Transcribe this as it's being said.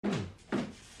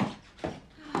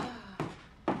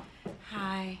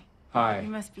Hi. You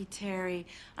must be Terry.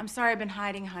 I'm sorry I've been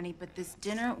hiding, honey, but this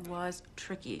dinner was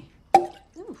tricky.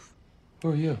 Oof.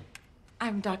 Who are you?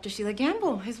 I'm Dr. Sheila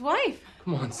Gamble, his wife.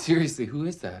 Come on, seriously, who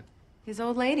is that? His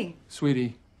old lady.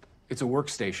 Sweetie, it's a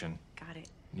workstation. Got it.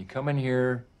 You come in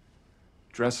here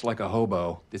dressed like a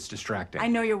hobo. It's distracting. I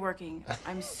know you're working.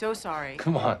 I'm so sorry.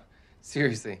 Come on,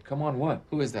 seriously. Come on, what?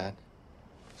 Who is that?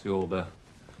 It's the old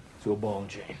ball and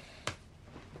chain.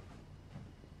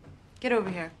 Get over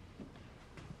here.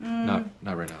 Not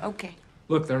right now. Okay.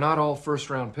 Look, they're not all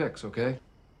first-round picks, okay?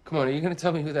 Come on, are you gonna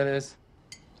tell me who that is?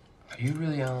 Are you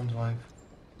really Alan's wife?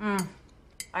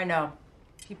 I know.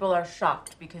 People are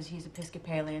shocked because he's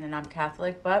Episcopalian and I'm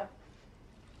Catholic, but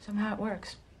somehow it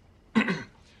works.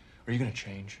 Are you gonna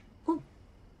change? Ooh,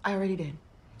 I already did.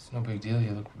 It's no big deal.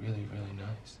 You look really, really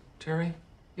nice. Terry,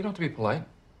 you don't have to be polite,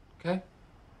 okay?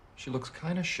 She looks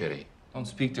kind of shitty. Don't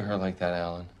speak to her like that,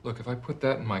 Alan. Look, if I put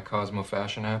that in my Cosmo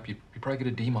Fashion app, you probably get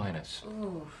a D-.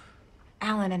 Ooh.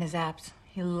 Alan and his apps.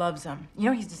 He loves them. You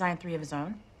know, he's designed 3 of his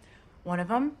own. One of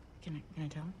them, can I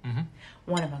tell him? Mm-hmm.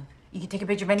 One of them, you can take a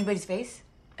picture of anybody's face,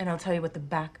 and I'll tell you what the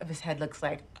back of his head looks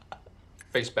like.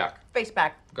 Face back. Face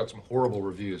back. Got some horrible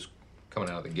reviews coming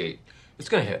out of the gate. It's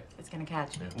gonna hit. It's gonna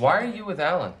catch. Yeah. Why are you with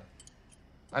Alan?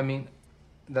 I mean,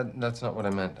 that's not what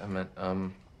I meant. I meant,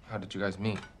 how did you guys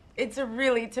meet? It's a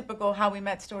really typical how we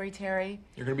met story, Terry.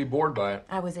 You're gonna be bored by it.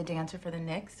 I was a dancer for the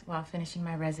Knicks while finishing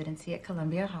my residency at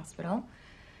Columbia Hospital.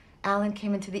 Alan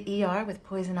came into the ER with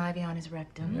poison ivy on his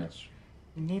rectum. Yes.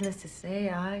 Needless to say,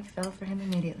 I fell for him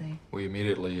immediately. We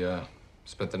immediately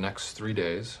spent the next 3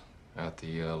 days at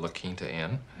the La Quinta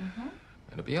Inn. Mm-hmm.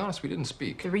 And to be honest, we didn't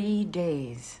speak. 3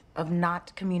 days of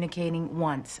not communicating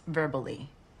once verbally.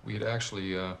 We had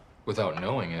actually, without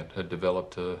knowing it, had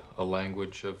developed a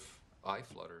language of eye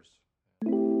flutters.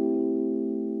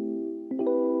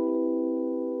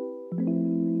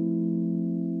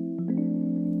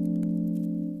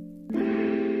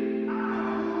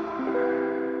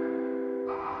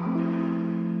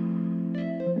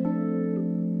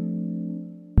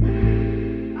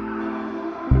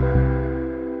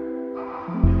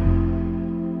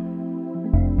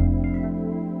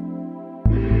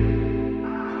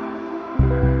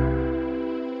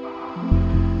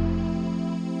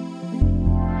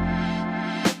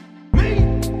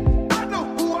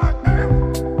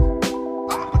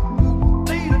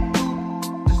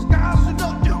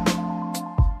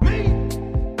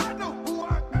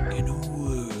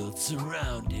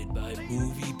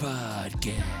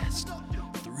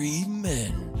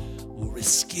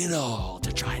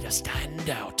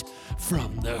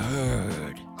 From the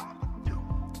herd.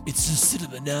 It's the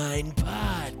Cinema 9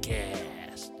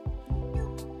 podcast.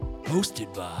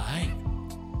 Hosted by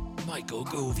Michael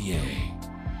Govier,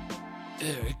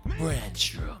 Eric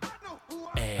Brandstrom,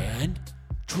 and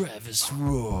Travis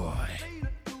Roy.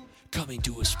 Coming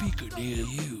to a speaker near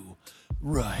you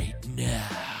right now.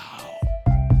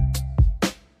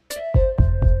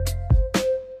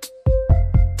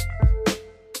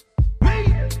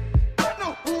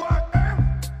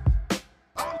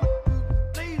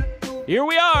 Here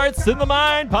we are. It's In the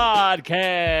Mind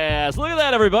podcast. Look at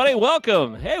that, everybody.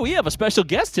 Welcome. Hey, we have a special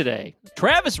guest today.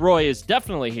 Travis Roy is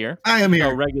definitely here. I am here.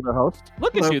 Our regular host.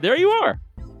 Look Hello. at you. There you are.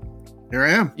 Here I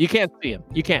am. You can't see him.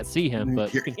 You can't see him,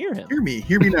 but you can hear him. Hear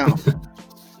me now.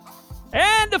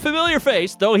 And a familiar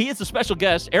face, though he is a special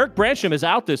guest. Eric Bransham is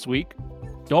out this week.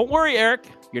 Don't worry, Eric.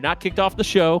 You're not kicked off the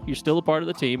show. You're still a part of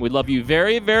the team. We love you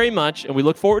very, very much, and we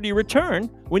look forward to your return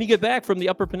when you get back from the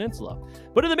Upper Peninsula.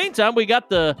 But in the meantime, we got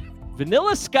the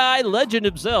Vanilla Sky legend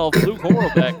himself, Luke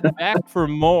Horlbeck, back for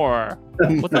more.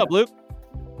 What's up, Luke?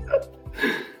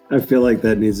 I feel like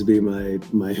that needs to be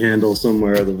my handle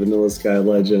somewhere, the Vanilla Sky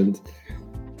legend.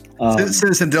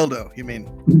 Citizen Dildo, you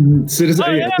mean? Citizen,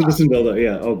 Oh, yeah. Citizen Dildo,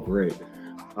 yeah. Oh, great.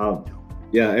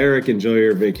 Yeah, Eric, enjoy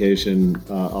your vacation.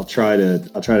 I'll try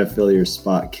to fill your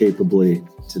spot capably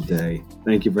today.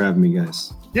 Thank you for having me,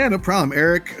 guys. Yeah, no problem.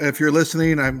 Eric, if you're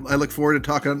listening, I look forward to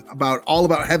talking about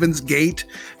Heaven's Gate.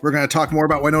 We're going to talk more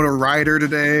about Winona Ryder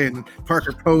today and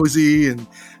Parker Posey and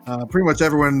pretty much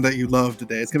everyone that you love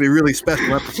today. It's going to be a really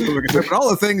special episode. We're going to talk about all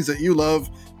the things that you love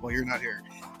while you're not here.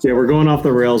 Yeah, we're going off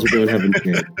the rails. We're doing Heaven's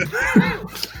Gate.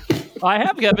 I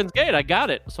have Heaven's Gate. I got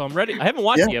it. So I'm ready. I haven't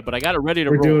watched it yet, but I got it ready to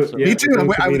roll. So. Me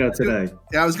too. I today.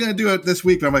 Yeah, I was going to do it this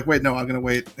week, but I'm like, wait, no, I'm going to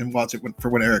wait and watch it for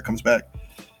when Eric comes back.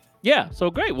 Yeah, so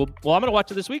great. Well, I'm going to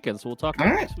watch it this weekend, so we'll talk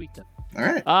about it this weekend. All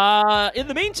right. In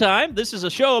the meantime, this is a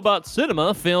show about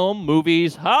cinema, film,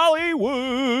 movies,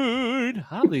 Hollywood,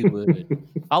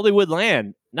 Hollywood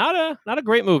land. Not a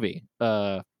great movie.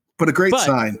 But a great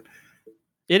sign.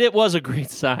 It was a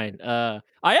great sign. I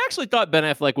actually thought Ben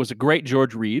Affleck was a great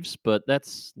George Reeves, but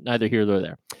that's neither here nor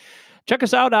there. Check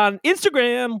us out on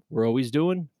Instagram. We're always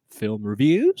doing film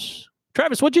reviews.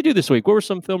 Travis, what'd you do this week? What were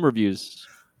some film reviews?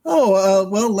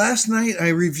 Well, last night I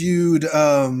reviewed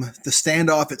The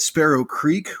Standoff at Sparrow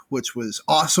Creek, which was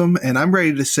awesome. And I'm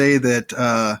ready to say that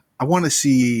I want to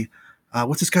see,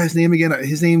 what's this guy's name again?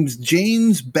 His name's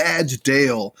James Badge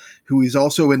Dale, who is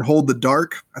also in Hold the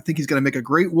Dark. I think he's going to make a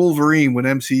great Wolverine when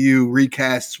MCU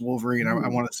recasts Wolverine. I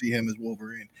want to see him as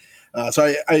Wolverine.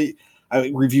 So I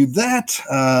reviewed that.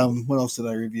 What else did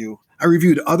I review? I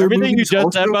reviewed other Everything movies you just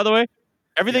also. said, by the way.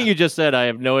 Everything you just said, I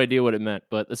have no idea what it meant,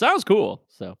 but it sounds cool.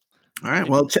 So, all right.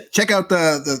 Well, check out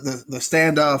the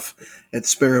Standoff at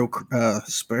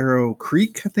Sparrow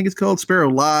Creek. I think it's called Sparrow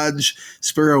Lodge,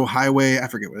 Sparrow Highway. I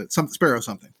forget what it's. Sparrow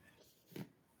something.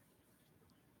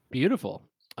 Beautiful.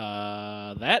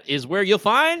 That is where you'll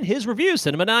find his review.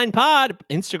 Cinema 9 Pod,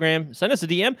 Instagram. Send us a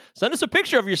DM. Send us a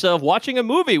picture of yourself watching a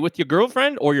movie with your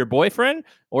girlfriend or your boyfriend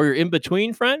or your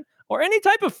in-between friend or any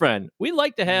type of friend. We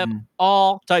like to have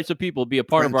all types of people be a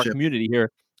part of our community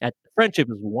here. Friendship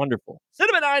is wonderful.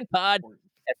 Cinema 9 Pod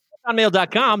at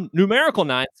protonmail.com. Numerical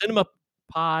 9. Cinema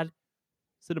Pod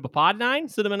 9.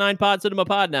 Cinema 9 Pod. Cinema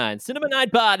Pod 9. Cinema 9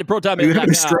 Pod at protonmail.com. You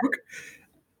having a stroke?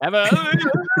 Have a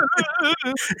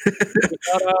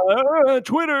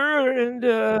Twitter and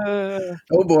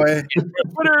oh boy,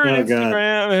 Twitter and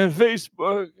Instagram and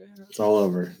Facebook. It's all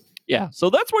over. Yeah, so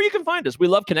that's where you can find us. We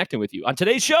love connecting with you. On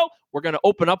today's show, we're going to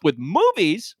open up with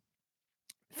movies,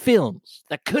 films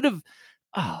that could have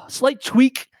slight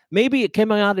tweak. Maybe it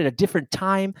came out at a different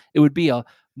time. It would be a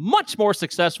much more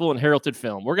successful and heralded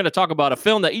film. We're going to talk about a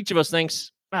film that each of us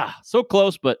thinks so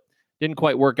close, but didn't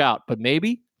quite work out. But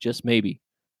maybe, just maybe,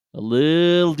 a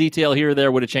little detail here or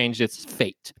there would have changed its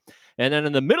fate. And then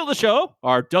in the middle of the show,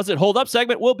 our Does It Hold Up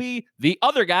segment will be The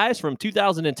Other Guys from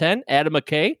 2010, Adam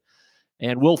McKay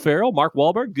and Will Ferrell, Mark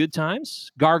Wahlberg, Good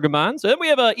Times, Gargamon. So then we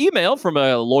have an email from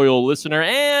a loyal listener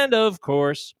and, of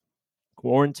course,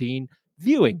 quarantine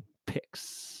viewing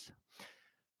picks.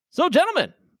 So,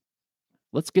 gentlemen,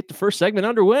 let's get the first segment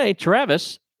underway.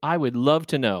 Travis, I would love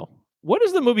to know, what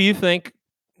is the movie you think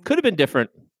could have been different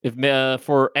if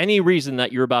for any reason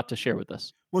that you're about to share with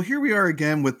us? Well, here we are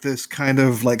again with this kind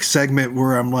of like segment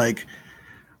where I'm like,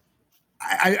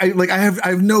 I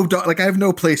have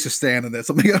no place to stand in this.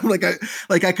 I'm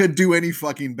like I could do any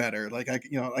fucking better. Like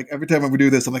every time I would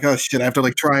do this, I'm like, oh shit, I have to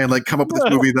like try and like come up with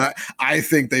this movie that I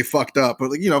think they fucked up.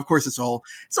 But like, of course it's all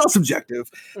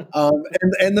subjective.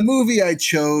 And the movie I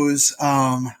chose,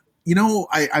 I'm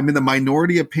in the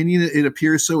minority opinion. It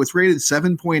appears so. It's rated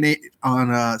 7.8 on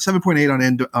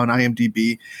 7.8 on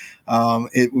IMDb.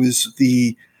 It was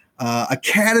the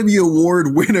Academy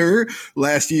Award winner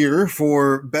last year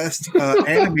for Best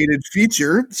Animated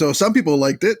Feature. So some people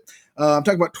liked it. I'm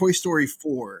talking about Toy Story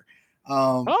 4.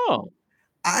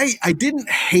 I didn't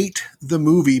hate the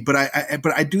movie, but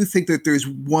I do think that there's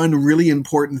one really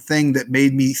important thing that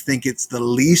made me think it's the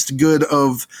least good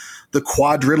of the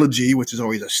quadrilogy, which is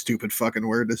always a stupid fucking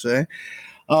word to say.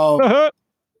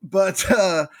 But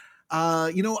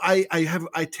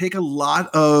I take a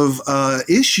lot of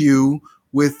issue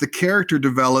with the character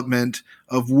development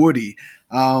of Woody.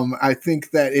 I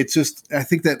think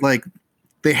that like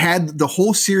they had the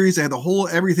whole series, they had the whole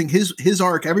everything, his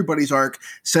arc, everybody's arc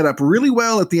set up really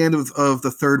well at the end of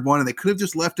the third one, and they could have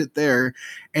just left it there.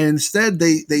 And instead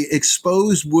they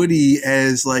exposed Woody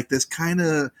as like this kind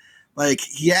of like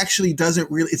he actually doesn't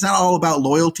really, it's not all about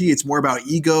loyalty. It's more about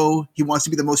ego. He wants to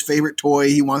be the most favorite toy.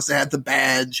 He wants to have the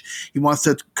badge. He wants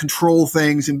to control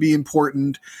things and be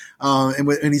important.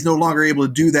 And he's no longer able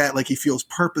to do that. Like he feels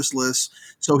purposeless.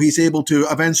 So he's able to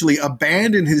eventually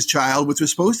abandon his child, which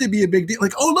was supposed to be a big deal.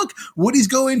 Like, oh, look, Woody's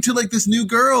going to like this new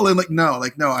girl. And no,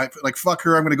 I fuck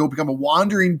her. I'm going to go become a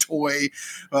wandering toy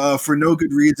for no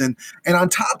good reason. And on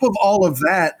top of all of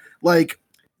that, like,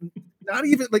 not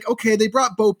even like, okay, they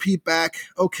brought Bo Peep back.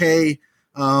 Okay.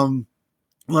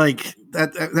 Like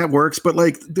that works. But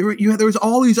like there was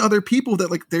all these other people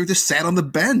that like, they're just sat on the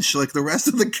bench. Like the rest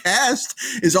of the cast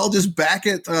is all just back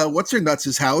at what's her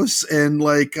nuts' house. And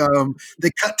like, they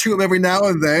cut to him every now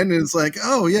and then. And it's like,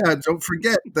 oh yeah, don't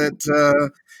forget that,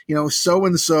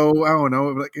 so-and-so, I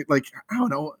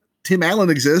don't know, Tim Allen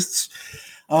exists.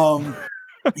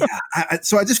 Yeah,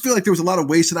 so I just feel like there was a lot of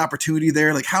wasted opportunity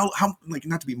there. Like how like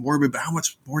not to be morbid, but how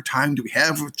much more time do we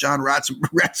have with John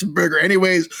Ratzenberger?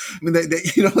 Anyways, I mean, they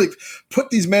like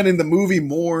put these men in the movie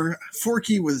more.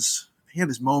 Forky he had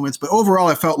his moments, but overall,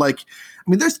 I felt like, I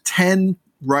mean, there's 10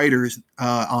 writers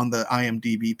on the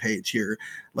IMDb page here.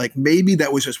 Like maybe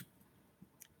that was just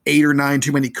 8 or 9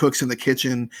 too many cooks in the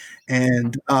kitchen,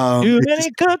 and Too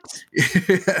many cooks.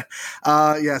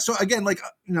 yeah. So again, like,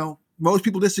 most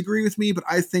people disagree with me, but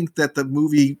I think that the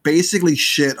movie basically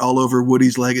shit all over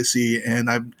Woody's legacy, and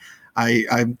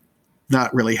I'm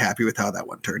not really happy with how that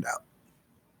one turned out.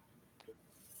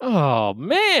 Oh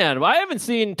man, I haven't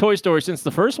seen Toy Story since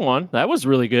the first one. That was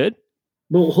really good.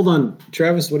 Well, hold on,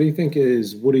 Travis. What do you think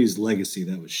is Woody's legacy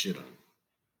that was shit on?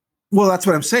 Well, that's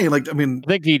what I'm saying. Like, I mean,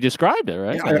 I think he described it,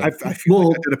 right? I feel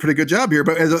like I did a pretty good job here,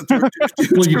 but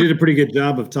well, you did a pretty good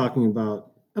job of talking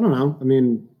about. I don't know. I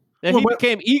mean, and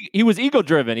he was ego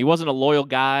driven. He wasn't a loyal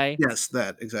guy. Yes,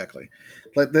 that exactly.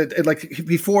 Like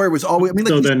before, it was always. I mean,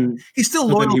 like, he's still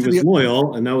so loyal. Then he was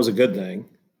loyal, and that was a good thing.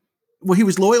 Well, he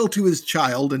was loyal to his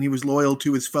child, and he was loyal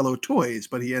to his fellow toys,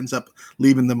 but he ends up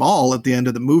leaving them all at the end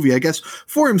of the movie, I guess,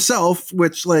 for himself.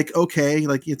 Which, like, okay,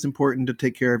 like, it's important to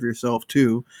take care of yourself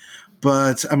too.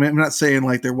 But I mean, I'm not saying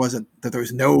like there was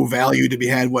no value to be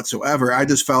had whatsoever. I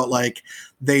just felt like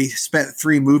they spent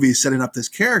 3 movies setting up this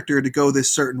character to go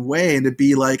this certain way and to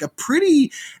be like a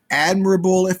pretty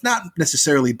admirable, if not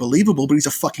necessarily believable, but he's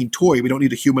a fucking toy. We don't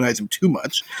need to humanize him too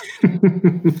much.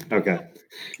 Okay.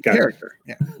 Character.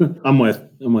 Yeah. I'm with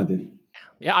you.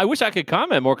 Yeah, I wish I could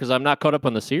comment more because I'm not caught up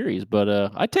on the series, but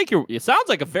I take it sounds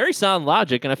like a very sound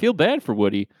logic, and I feel bad for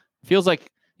Woody. It feels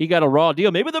like he got a raw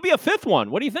deal. Maybe there'll be a 5th one.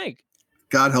 What do you think?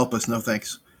 God help us. No,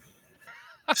 thanks.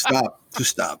 Stop.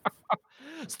 Just stop.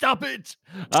 Stop it.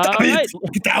 Stop it. Right.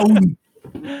 Get down.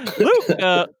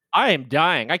 Luke, I am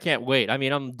dying. I can't wait. I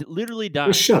mean, I'm literally dying.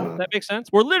 Well, shut up. Does that make sense?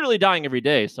 We're literally dying every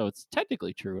day, so it's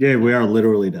technically true. Yeah, we are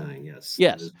literally dying. Yes.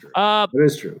 Yes. That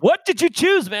is true. What did you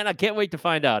choose, man? I can't wait to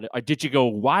find out. Did you go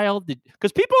wild?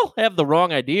 Because people have the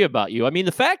wrong idea about you. I mean,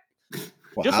 the fact,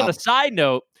 just on a side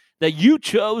note, that you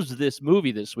chose this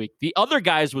movie this week. The other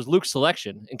guys was Luke's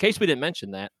selection. In case we didn't mention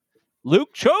that,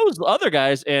 Luke chose the other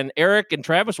guys, and Eric and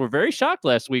Travis were very shocked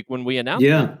last week when we announced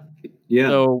it. Yeah.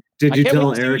 So did you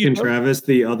tell Eric and Travis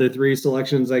the other 3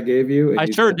 selections I gave you? I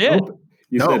sure did. Nope.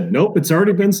 You said, nope, it's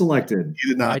already been selected. You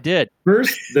did not. I did.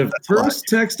 The first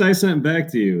text I sent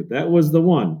back to you, that was the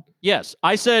one. Yes,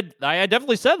 I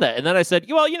definitely said that. And then I said,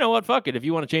 well, you know what? Fuck it. If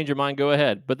you want to change your mind, go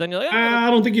ahead. But then you're like,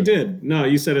 I don't think you did. No,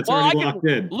 you said it's already locked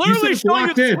in. Literally show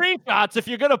you the screenshots. If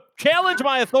you're going to challenge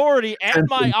my authority and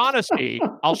my honesty,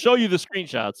 I'll show you the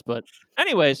screenshots. But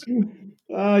anyways.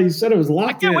 You said it was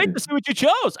locked in. I can't wait to see what you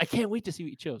chose. I can't wait to see what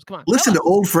you chose. Come on. Listen to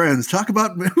old friends. Talk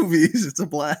about movies. It's a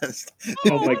blast.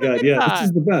 Oh my God. Yeah, this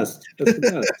is the best. That's the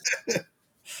best.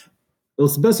 Well,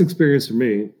 it's the best experience for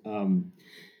me.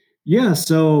 Yeah,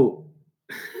 so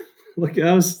look,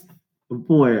 I was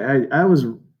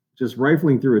just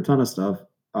rifling through a ton of stuff,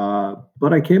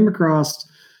 but I came across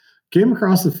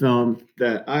a film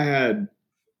that I had.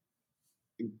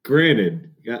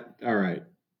 Granted, all right.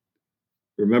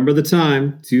 Remember the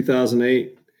time,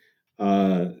 2008.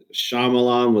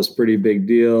 Shyamalan was pretty big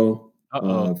deal.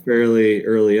 Fairly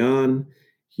early on,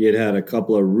 he had a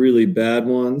couple of really bad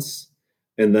ones.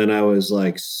 And then I was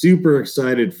like super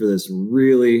excited for this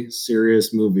really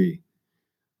serious movie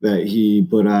that he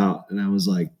put out. And I was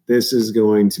like, this is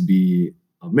going to be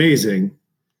amazing. It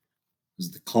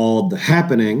was called The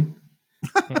Happening.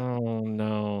 Oh,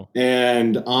 no.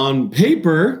 And on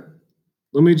paper,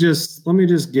 let me just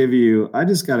give you, I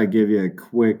just got to give you a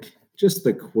quick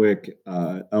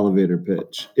elevator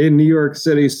pitch. In New York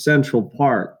City's Central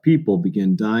Park, people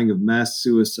begin dying of mass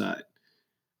suicide.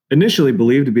 Initially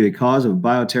believed to be the cause of a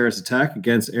bioterrorist attack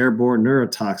against airborne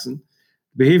neurotoxin,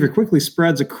 the behavior quickly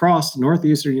spreads across the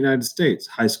northeastern United States.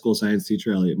 High school science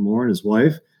teacher Elliot Moore and his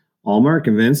wife, Alma, are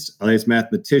convinced Elliot's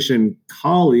mathematician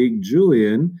colleague,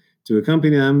 Julian, to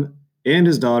accompany them and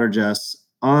his daughter, Jess,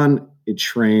 on a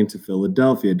train to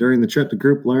Philadelphia. During the trip, the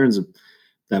group learns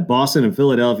that Boston and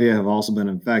Philadelphia have also been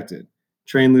infected.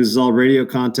 Train loses all radio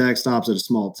contact, stops at a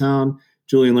small town.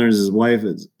 Julian learns his wife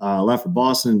is left for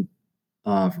Boston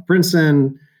for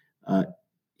Princeton.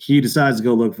 He decides to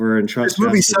go look for her and trust. This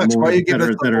movie sucks. Why are you giving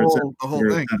us the whole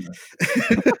thing?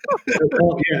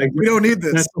 Well, yeah, we don't need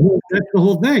this. That's the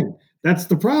whole thing. That's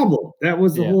the problem. That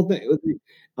was the whole thing.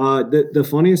 The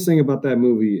funniest thing about that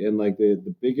movie, and like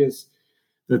the biggest,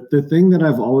 the thing that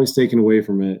I've always taken away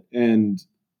from it, and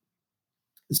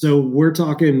so we're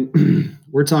talking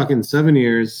 7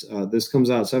 years. This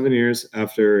comes out 7 years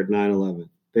after 9/11.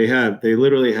 They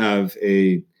literally have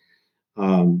an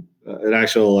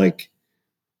actual, like,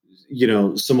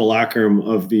 simulacrum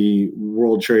of the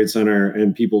World Trade Center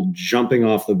and people jumping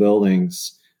off the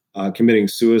buildings, committing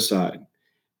suicide.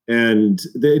 And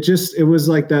it was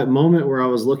like that moment where I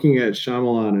was looking at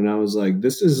Shyamalan and I was like,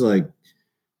 this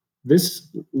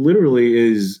literally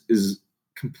is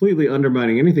completely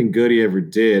undermining anything good he ever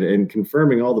did and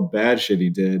confirming all the bad shit he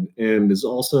did, and is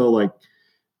also like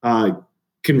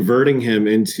converting him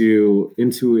into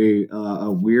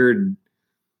a weird.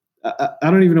 I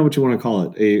don't even know what you want to call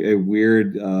it. A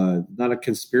weird, not a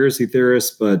conspiracy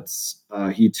theorist, but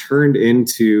he turned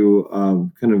into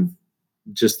kind of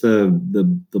just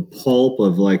the pulp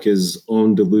of like his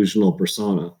own delusional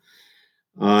persona.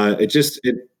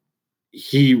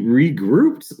 He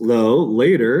regrouped though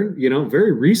later,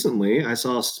 very recently. I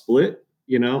saw Split,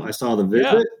 I saw The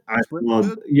Visit. Yeah. I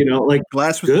saw, like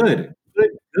Glass was good.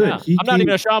 Yeah. I'm not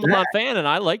even a Shyamalan back. fan, and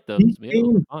I like those. He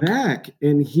came back,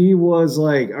 and he was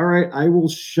like, all right, I will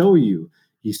show you.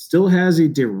 He still has a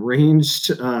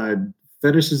deranged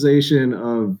fetishization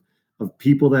of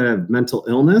people that have mental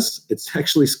illness. It's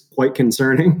actually quite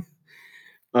concerning.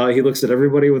 He looks at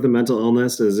everybody with a mental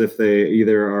illness as if they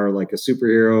either are like a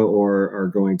superhero or are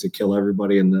going to kill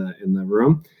everybody in the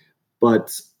room.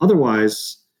 But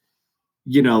otherwise,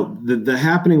 the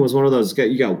Happening was one of those.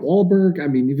 You got Wahlberg. I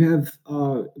mean, you have,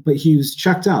 but he was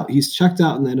checked out. He's checked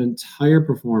out in that entire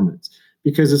performance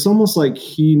because it's almost like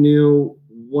he knew,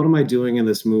 what am I doing in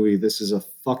this movie? This is a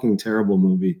fucking terrible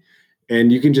movie.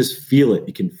 And you can just feel it.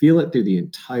 You can feel it through the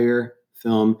entire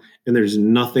film, and there's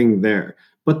nothing there.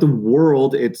 But the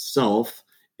world itself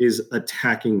is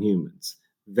attacking humans.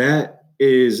 That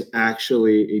is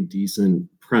actually a decent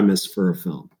premise for a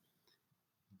film.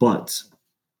 But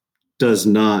does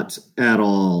not at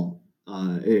all.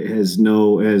 It has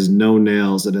no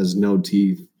nails. It has no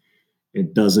teeth.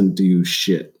 It doesn't do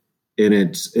shit, and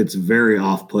it's very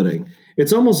off-putting.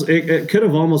 It's almost it could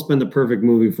have almost been the perfect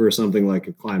movie for something like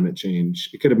a climate change.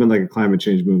 It could have been like a climate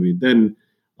change movie. Then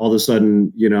all of a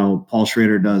sudden, Paul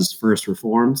Schrader does First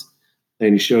Reformed,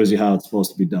 and he shows you how it's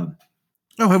supposed to be done.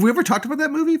 Oh, have we ever talked about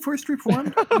that movie, First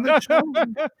Reformed, on that show?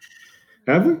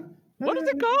 Have we? What is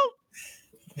it called?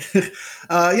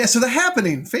 So The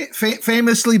Happening,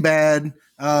 famously bad.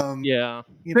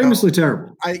 Famously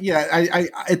terrible. I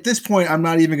at this point, I'm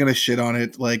not even going to shit on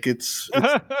it. Like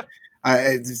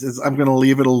I'm going to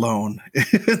leave it alone.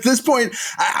 At this point,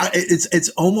 it's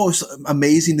almost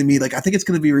amazing to me. Like, I think it's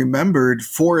going to be remembered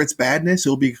for its badness.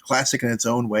 It'll be a classic in its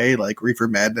own way, like Reefer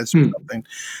Madness or something.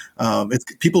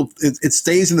 It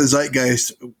stays in the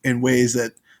zeitgeist in ways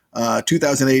that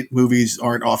 2008 movies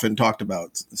aren't often talked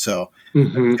about. So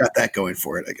got that going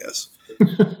for it, I guess.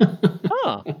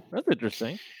 Huh, that's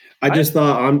interesting. I just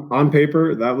thought on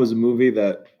paper that was a movie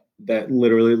that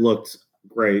literally looked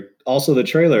great. Also, the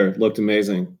trailer looked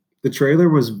amazing. The trailer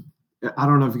was, I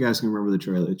don't know if you guys can remember the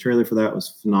trailer. The trailer for that was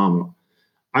phenomenal.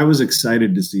 I was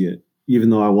excited to see it, even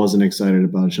though I wasn't excited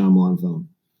about a Shyamalan film.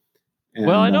 And,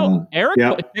 well, I know Eric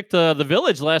picked The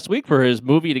Village last week for his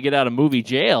movie to get out of movie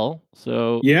jail.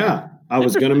 So yeah, I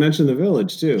was going to mention The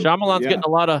Village too. Shyamalan's getting a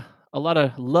lot of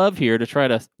love here to try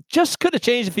to just could have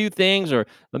changed a few things,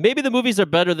 but maybe the movies are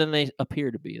better than they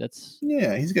appear to be.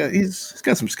 He's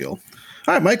got some skill.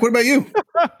 All right, Mike, what about you?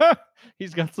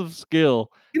 He's got some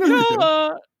skill. He's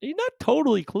not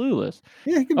totally clueless.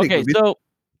 Yeah, he can make movies. So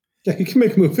he can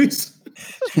make movies.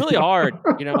 It's really hard.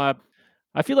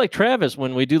 I feel like Travis,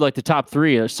 when we do like the top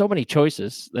three, there's so many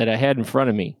choices that I had in front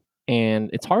of me, and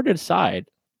it's hard to decide.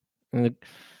 And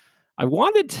I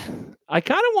kind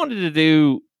of wanted to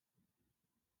do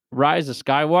Rise of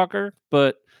Skywalker,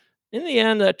 but in the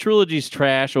end, that trilogy's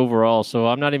trash overall. So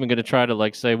I'm not even going to try to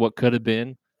like say what could have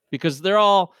been, because the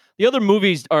other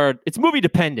movies it's movie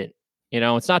dependent.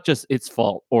 It's not just its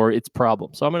fault or its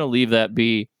problem. So I'm going to leave that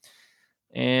be.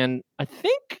 And I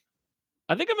think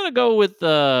I'm going to go with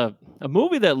a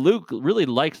movie that Luke really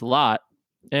likes a lot,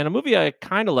 and a movie I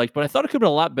kind of liked, but I thought it could have been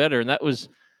a lot better, and that was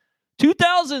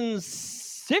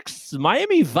 2006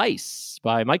 Miami Vice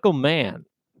by Michael Mann.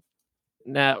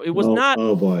 Now, it was not.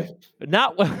 Oh boy!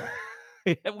 Not what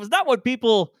it was not what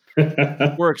people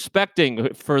were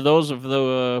expecting. For those of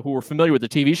who were familiar with the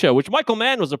TV show, which Michael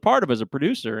Mann was a part of as a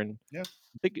producer, and I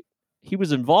think he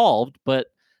was involved, but.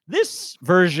 This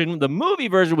version, the movie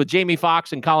version with Jamie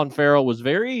Foxx and Colin Farrell, was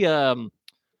very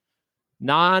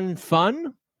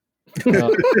non-fun.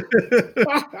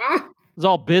 It was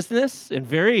all business and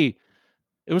it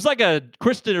was like a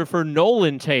Christopher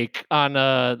Nolan take on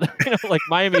like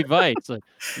Miami Vice. It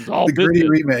was all the gritty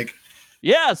remake.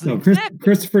 Yes. No,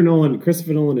 Christopher Nolan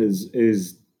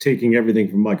is taking everything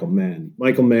from Michael Mann.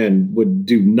 Michael Mann would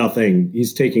do nothing.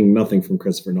 He's taking nothing from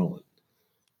Christopher Nolan.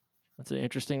 That's an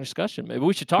interesting discussion. Maybe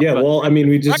we should talk about. Yeah, well, I mean,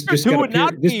 we just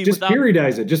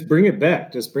periodize it. Just bring it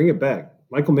back.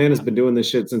 Michael Mann has been doing this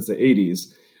shit since the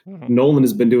 80s. Mm-hmm. Nolan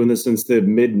has been doing this since the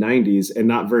mid 90s and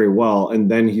not very well.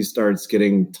 And then he starts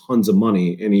getting tons of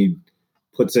money and he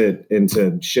puts it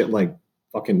into shit like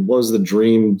fucking what was the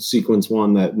dream sequence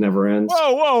one that never ends?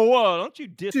 Whoa! Don't you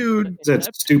Dude, It's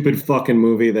that stupid fucking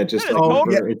movie that just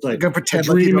it's like gonna pretend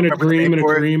a dream like and a dream and a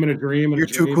dream and a dream. You're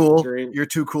too cool. You're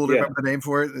too cool to remember the name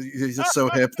for it. He's just so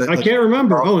hip that I can't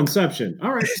remember. Oh, Inception.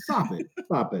 All right, stop it.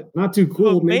 Not too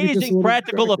cool. Amazing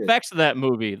practical effects of that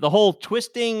movie. The whole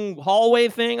twisting hallway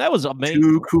thing. That was amazing.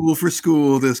 Too cool for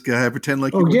school. This guy pretend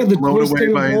like the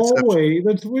twisting hallway.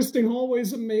 The twisting hallway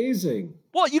is amazing.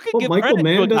 Well, you can give Michael credit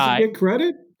Mann to a doesn't guy. get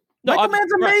credit. No, Michael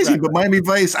Mann's amazing, but Miami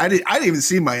Vice, I didn't even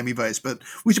see Miami Vice, but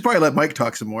we should probably let Mike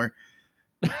talk some more.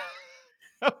 In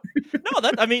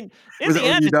the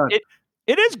end,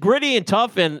 it is gritty and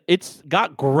tough, and it's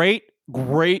got great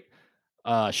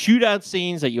shootout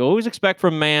scenes that you always expect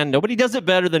from Mann. Nobody does it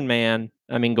better than Mann.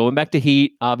 I mean, going back to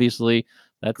Heat, obviously,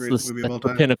 that's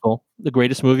the pinnacle, the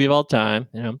greatest movie of all time.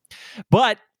 You know,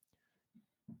 but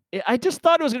I just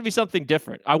thought it was going to be something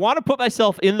different. I want to put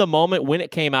myself in the moment when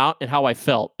it came out and how I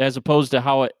felt, as opposed to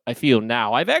how I feel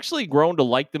now. I've actually grown to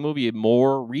like the movie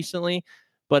more recently,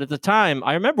 but at the time,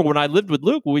 I remember when I lived with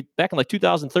Luke, back in like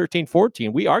 2013,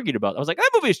 14, we argued about it. I was like, that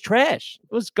movie is trash.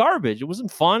 It was garbage. It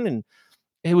wasn't fun, and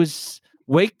it was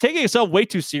taking itself way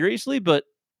too seriously. But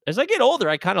as I get older,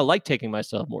 I kind of like taking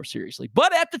myself more seriously.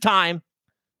 But at the time,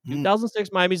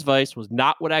 2006 Miami's Vice was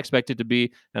not what I expected to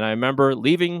be, and I remember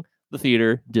leaving the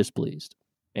theater displeased,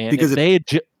 and because it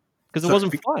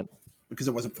wasn't fun. Because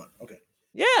it wasn't fun. Okay.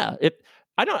 Yeah,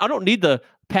 I don't need the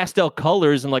pastel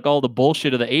colors and like all the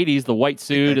bullshit of the 80s, the white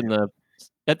suit and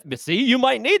see, you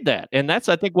might need that, and that's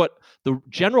I think what the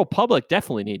general public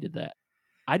definitely needed that.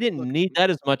 I didn't need that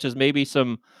as much as maybe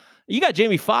some. You got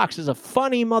Jamie Foxx as a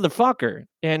funny motherfucker,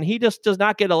 and he just does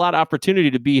not get a lot of opportunity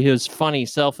to be his funny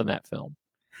self in that film.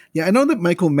 Yeah, I know that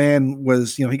Michael Mann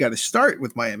was, he got to start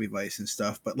with Miami Vice and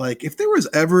stuff, but like if there was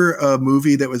ever a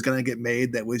movie that was going to get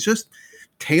made that was just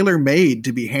tailor-made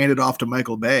to be handed off to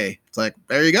Michael Bay, it's like,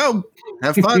 there you go.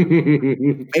 Have fun.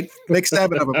 make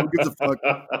 7 of them. Who gives a fuck?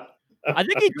 I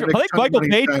think Michael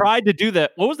Bay tried to do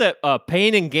that. What was that?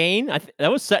 Pain and Gain?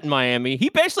 That was set in Miami. He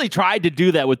basically tried to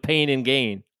do that with Pain and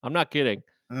Gain. I'm not kidding.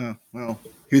 Oh, well,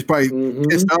 he was probably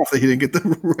pissed off that he didn't get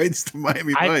the rights to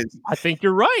Miami Vice. I think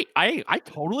you're right. I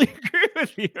totally agree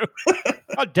with you.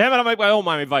 Oh, damn it, I'll make my own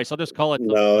Miami Vice. I'll just call it.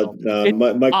 No.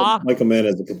 Michael Mann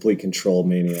is a complete control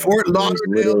maniac. Fort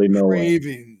Lauderdale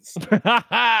Cravings.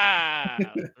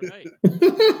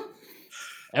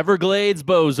 Everglades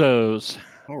Bozos.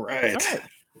 All right.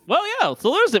 Well, yeah.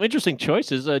 So there's some interesting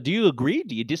choices. Do you agree?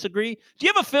 Do you disagree? Do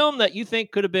you have a film that you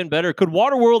think could have been better? Could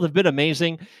Waterworld have been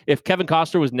amazing if Kevin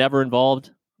Costner was never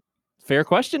involved? Fair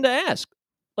question to ask.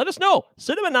 Let us know.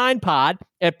 Cinema9pod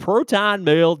at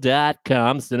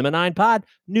protonmail.com. Cinema9pod,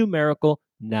 numerical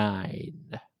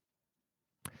 9.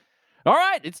 All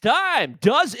right, it's time.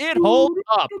 Does it hold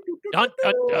up? Does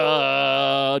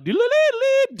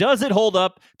it hold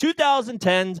up?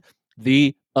 2010's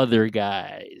The Other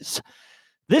Guys.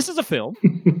 This is a film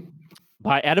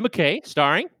by Adam McKay,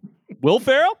 starring Will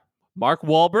Ferrell, Mark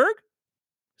Wahlberg,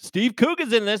 Steve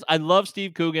Coogan's in this. I love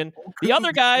Steve Coogan. The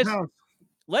Other Guys,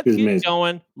 let's get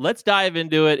going. Let's dive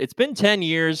into it. It's been 10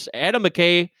 years. Adam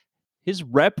McKay, his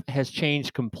rep has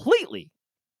changed completely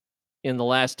in the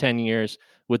last 10 years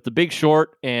with The Big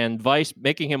Short and Vice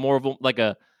making him more of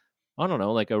a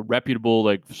reputable,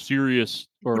 like serious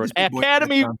or an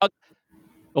Academy.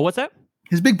 What's that?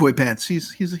 His big boy pants.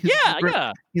 He's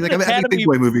yeah. He's like, I make big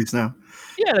boy movies now.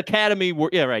 Yeah, Academy.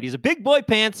 Yeah, right. He's a big boy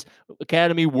pants,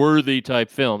 Academy worthy type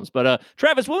films. But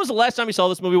Travis, when was the last time you saw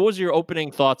this movie? What was your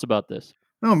opening thoughts about this?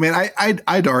 Oh man,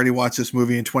 I'd already watched this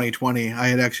movie in 2020. I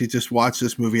had actually just watched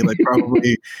this movie like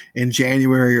probably in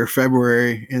January or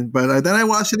February, but then I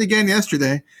watched it again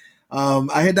yesterday.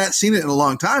 I had not seen it in a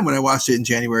long time when I watched it in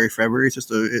January, February. It's just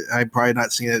I'd probably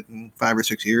not seen it in 5 or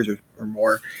 6 years or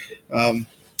more.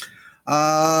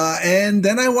 And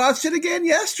then I watched it again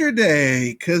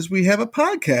yesterday because we have a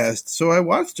podcast. So I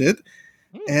watched it,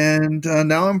 and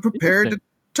now I'm prepared to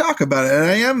talk about it. And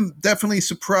I am definitely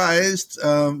surprised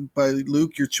by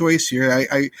Luke, your choice here.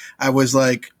 I was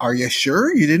like, are you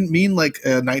sure you didn't mean like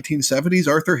a 1970s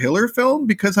Arthur Hiller film?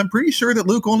 Because I'm pretty sure that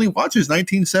Luke only watches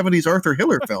 1970s Arthur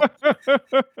Hiller films.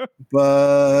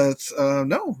 But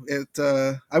no,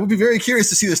 I would be very curious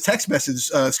to see this text message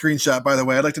screenshot, by the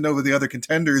way. I'd like to know who the other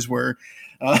contenders were.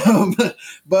 The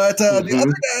Other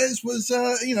Guys was,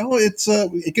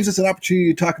 it gives us an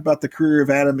opportunity to talk about the career of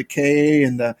Adam McKay,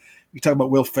 and we talk about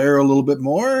Will Ferrell a little bit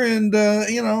more, and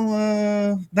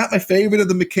not my favorite of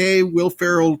the McKay Will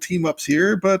Ferrell team ups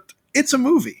here, but it's a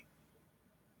movie.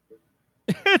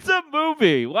 It's a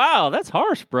movie. Wow, that's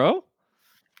harsh, bro.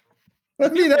 I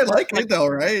mean, I like it though,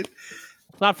 right?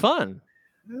 It's not fun.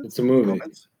 It's a movie.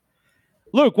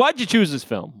 Luke, why'd you choose this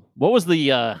film? What was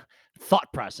the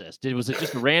thought process? Was it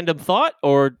just a random thought,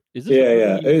 or is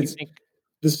this?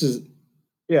 This is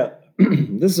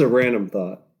this is a random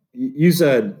thought. You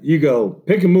said you go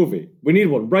pick a movie. We need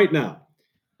one right now.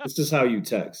 This is how you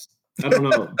text. I don't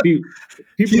know.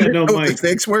 People that know Mike.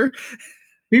 Thanks, were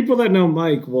people that know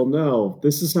Mike will know.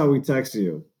 This is how we text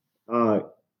you.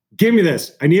 Give me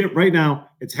this. I need it right now.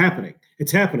 It's happening.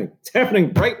 It's happening. It's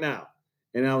happening right now.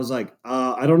 And I was like,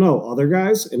 I don't know, other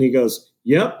guys? And he goes,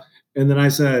 yep. And then I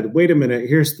said, wait a minute,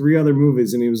 here's 3 other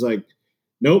movies. And he was like,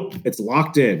 nope, it's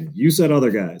locked in. You said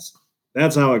other guys.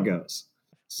 That's how it goes.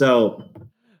 So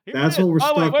that's what we're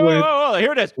stuck with. Wait.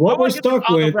 Here it is. What we're stuck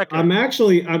with. I'm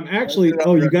actually.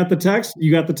 Oh, you got the text?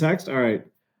 You got the text? All right.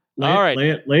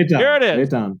 Lay it down. Here it is. Lay it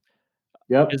down.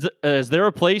 Yep. Is there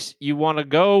a place you want to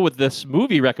go with this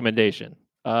movie recommendation?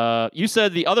 You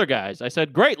said the other guys. I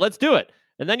said, great, let's do it.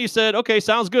 And then you said, okay,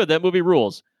 sounds good. That movie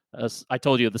rules. I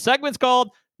told you the segment's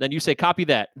called. Then you say, copy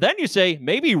that. Then you say,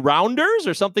 maybe Rounders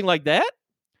or something like that.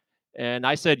 And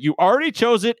I said, you already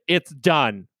chose it. It's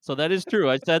done. So that is true.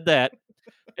 I said that.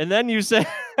 And then you said,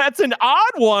 that's an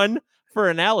odd one for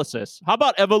analysis. How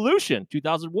about Evolution,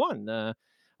 2001,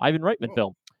 Ivan Reitman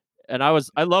film? And I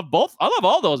love both. I love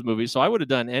all those movies. So I would have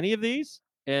done any of these.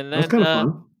 And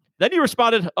then, then you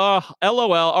responded,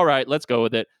 LOL. All right, let's go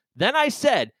with it. Then I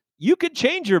said, you could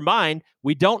change your mind.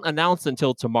 We don't announce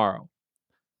until tomorrow.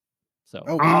 So.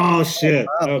 Oh shit.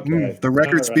 Okay. The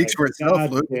record speaks for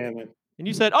itself, Luke. Damn it. And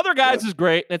you said Other Guys is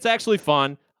great. And it's actually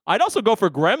fun. I'd also go for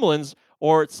Gremlins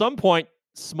or at some point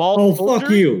Small Soldiers.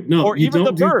 Fuck you. No, or you even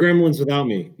don't do Bird. Gremlins without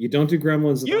me. You don't do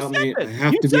Gremlins without me. I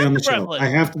have to be on the show. I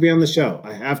have to be on the show.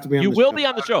 I have to be on the show. You will be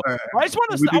on the show. Right. I just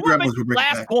want to make the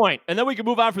last point, and then we can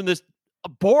move on from this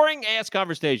boring ass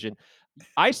conversation.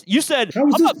 You said, how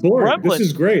is this boring? This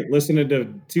is great. Listening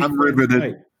to two. I'm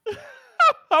riveted.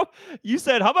 You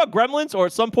said, how about Gremlins or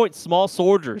at some point Small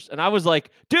Soldiers? And I was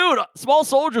like, dude, Small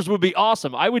Soldiers would be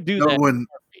awesome. I would do that.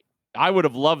 I would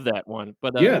have loved that one.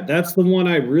 But yeah, that's the one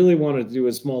I really wanted to do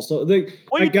with Small Soldiers.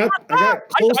 I got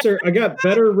closer. I got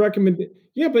better recommended.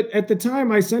 Yeah, but at the time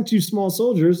I sent you Small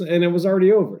Soldiers and it was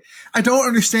already over. I don't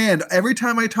understand. Every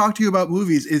time I talk to you about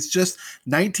movies, it's just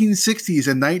 1960s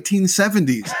and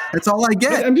 1970s. That's all I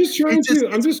get. I'm just trying to.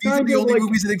 These are the only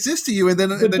movies that exist to you, and then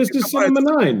this is Cinema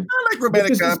 9. I like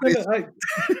romantic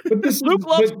comedies. Luke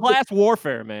loves class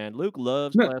warfare, man. Luke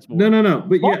loves class warfare. No.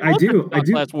 But yeah, I do.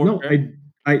 No,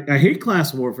 I hate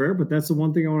class warfare, but that's the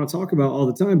one thing I want to talk about all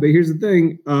the time. But here's the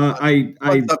thing: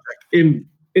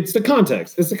 it's the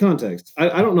context. It's the context.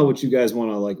 I don't know what you guys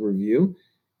want to like review.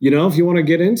 You know, if you want to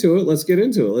get into it, let's get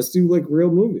into it. Let's do like real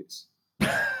movies.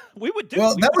 We would do.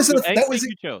 Well, that was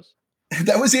you chose.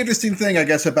 That was the interesting thing, I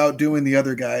guess, about doing the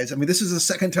other guys. I mean, this is the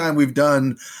second time we've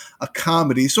done a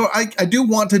comedy, so I do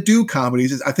want to do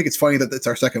comedies. I think it's funny that it's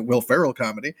our second Will Ferrell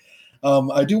comedy.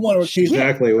 I do want to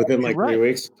exactly within like 3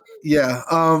 weeks. Yeah,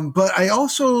 but I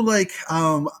also like.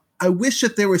 I wish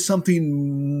that there was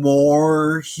something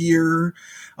more here,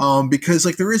 because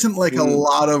like there isn't like a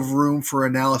lot of room for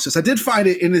analysis. I did find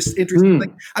it in this interesting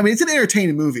thing. I mean, it's an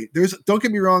entertaining movie. Don't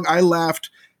get me wrong, I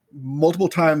laughed multiple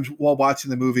times while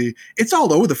watching the movie. It's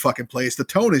all over the fucking place. The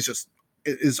tone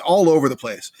is all over the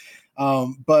place.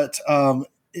 But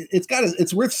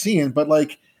it's worth seeing. But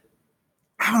like,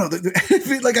 I don't know.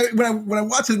 Like when I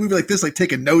watch a movie like this, like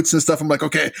taking notes and stuff, I'm like,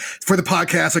 okay, for the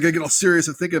podcast, I gotta get all serious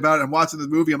and thinking about it. I'm watching the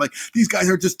movie. I'm like, these guys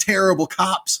are just terrible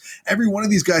cops. Every one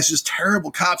of these guys is just terrible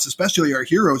cops, especially our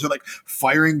heroes are like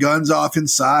firing guns off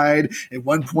inside. At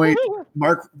one point,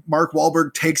 Mark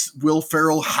Wahlberg takes Will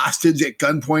Ferrell hostage at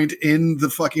gunpoint in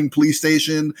the fucking police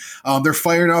station. They're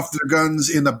firing off their guns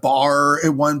in the bar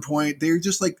at one point. They're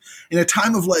just like in a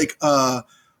time of like a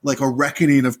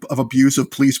reckoning of abuse of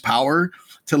police power.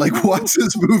 To like watch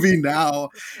this movie now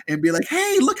and be like,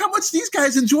 hey, look how much these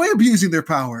guys enjoy abusing their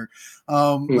power.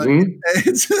 Like,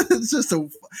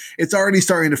 it's already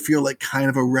starting to feel like kind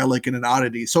of a relic and an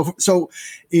oddity. So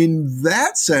in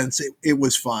that sense, it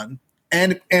was fun.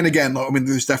 And again, I mean,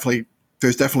 there's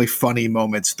definitely funny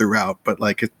moments throughout, but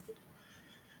like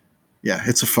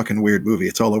it's a fucking weird movie.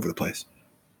 It's all over the place.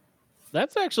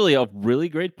 That's actually a really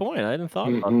great point. I hadn't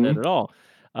thought about that at all.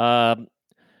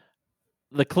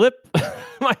 The clip,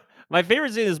 my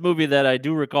favorite scene in this movie that I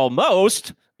do recall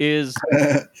most is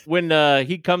when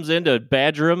he comes in to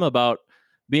badger him about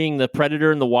being the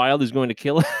predator in the wild who's going to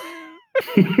kill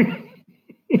him.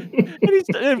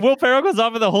 and Will Ferrell goes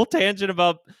off on the whole tangent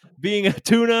about being a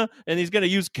tuna and he's going to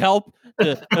use kelp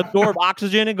to absorb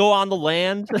oxygen and go on the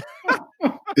land.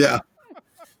 Yeah,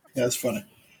 that's funny.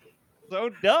 So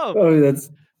dumb. Oh, that's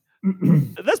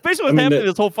basically what's happening in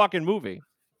this whole fucking movie.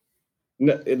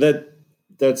 No,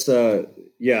 That's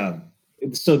yeah.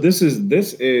 So this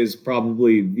is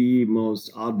probably the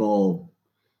most oddball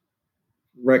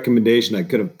recommendation I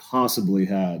could have possibly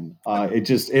had.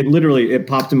 It literally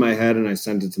popped in my head and I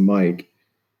sent it to Mike.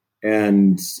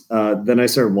 And then I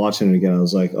started watching it again. I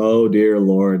was like, oh dear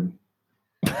Lord,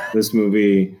 this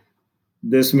movie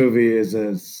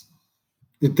is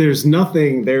there is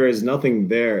nothing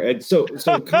there. And so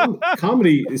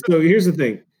comedy. So here's the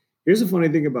thing. Here's the funny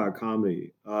thing about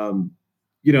comedy.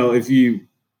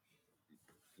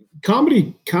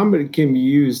 Comedy can be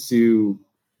used to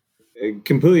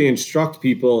completely instruct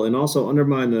people and also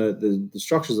undermine the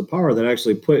structures of power that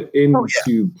actually put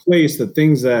into place the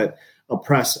things that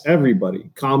oppress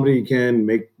everybody. Comedy can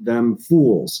make them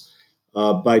fools.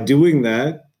 By doing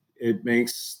that, it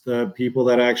makes the people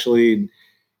that actually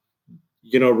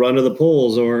run to the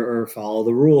polls or follow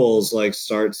the rules like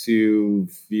start to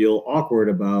feel awkward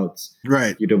about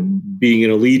being in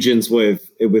allegiance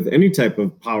with any type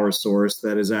of power source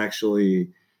that is actually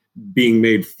being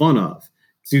made fun of.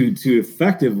 To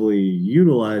effectively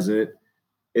utilize it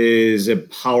is a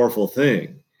powerful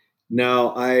thing.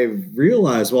 Now I've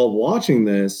realized while watching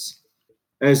this,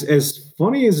 as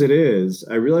funny as it is,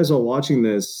 I realized while watching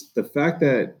this, the fact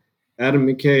that Adam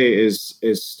McKay is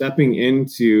stepping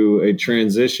into a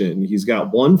transition. He's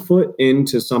got one foot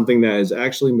into something that is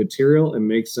actually material and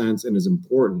makes sense and is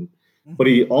important. But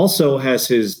he also has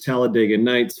his Talladega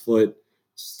Nights foot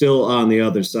still on the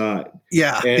other side.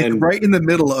 Yeah, and right in the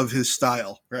middle of his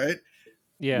style, right?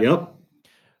 Yeah. Yep.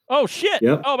 Oh, shit.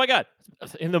 Yep. Oh, my God.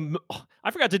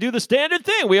 I forgot to do the standard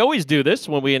thing. We always do this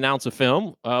when we announce a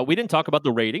film. We didn't talk about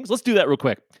the ratings. Let's do that real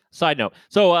quick. Side note.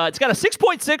 So it's got a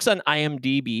 6.6 on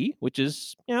IMDb, which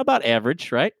is about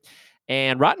average, right?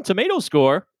 And Rotten Tomatoes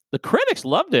score, the critics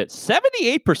loved it,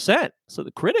 78%. So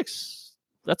the critics,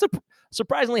 that's a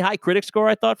surprisingly high critic score,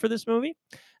 I thought, for this movie.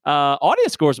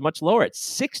 Audience score is much lower at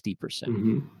 60%.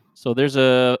 Mm-hmm. So there's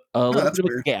a little bit of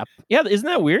a gap. Yeah, isn't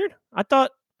that weird? I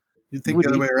thought you'd think the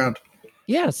other way around.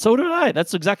 Yeah, so did I.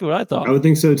 That's exactly what I thought. I would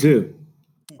think so too.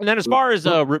 And then as far as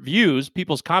reviews,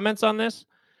 people's comments on this,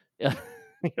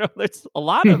 there's a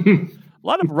lot of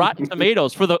Rotten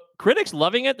Tomatoes. For the critics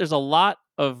loving it, there's a lot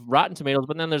of Rotten Tomatoes,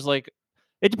 but then there's it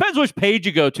depends which page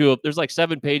you go to. There's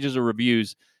 7 pages of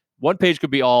reviews. One page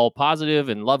could be all positive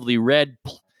and lovely red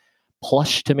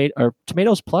plush tomato, or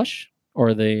tomatoes plush, or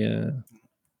are they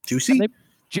juicy?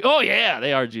 Oh yeah,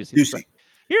 they are juicy. Juicy.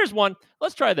 Here's one.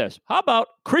 Let's try this. How about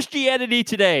Christianity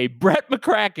Today? Brett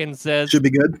McCracken says should be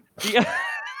good. The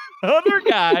other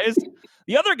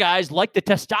guys like the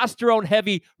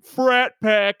testosterone-heavy frat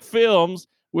pack films,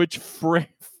 which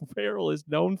Farrell is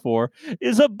known for,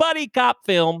 is a buddy cop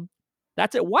film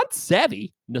that's at once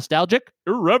savvy, nostalgic,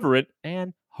 irreverent,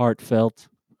 and heartfelt.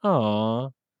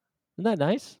 Aww, isn't that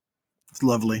nice? It's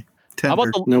lovely. How about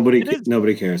nobody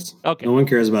cares. Okay. No one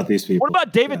cares about these people. What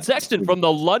about David Sexton from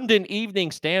the London Evening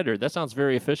Standard? That sounds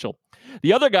very official.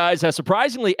 The other guys have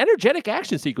surprisingly energetic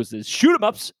action sequences,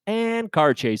 shoot-em-ups, and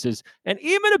car chases, and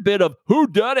even a bit of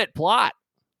whodunit plot.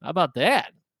 How about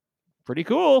that? Pretty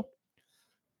cool.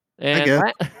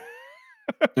 And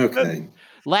okay.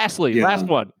 Lastly, last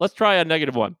one. Let's try a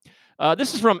negative one.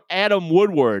 This is from Adam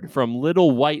Woodward from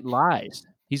Little White Lies.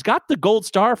 He's got the gold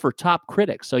star for top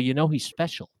critic, so he's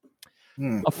special.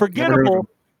 A forgettable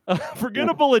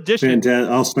addition.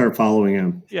 I'll start following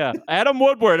him. Yeah, Adam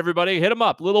Woodward, everybody, hit him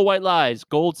up. Little White Lies,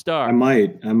 gold star. I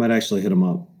might actually hit him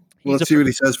up. Well, let's see what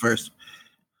he says first.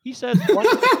 He says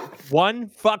one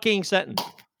fucking sentence.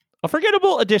 A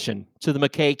forgettable addition to the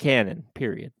McKay canon.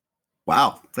 Period.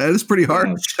 Wow, that is pretty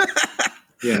hard.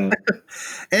 Yeah.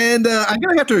 And I'm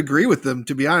gonna have to agree with them,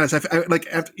 to be honest.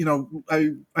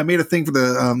 I made a thing for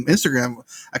the Instagram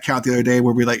account the other day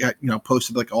where we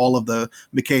posted all of the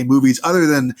McKay movies other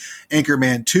than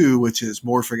Anchorman 2, which is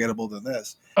more forgettable than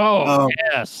this.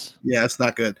 Yes. Yeah, it's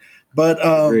not good. But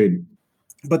Agreed.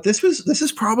 But this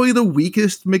is probably the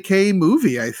weakest McKay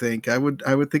movie. I think I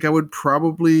would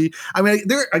probably. I mean,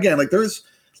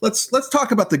 let's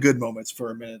talk about the good moments for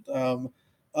a minute.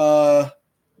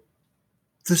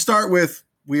 To start with,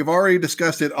 we've already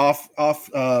discussed it off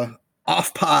pod.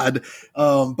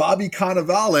 Bobby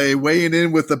Cannavale weighing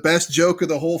in with the best joke of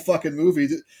the whole fucking movie.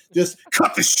 Just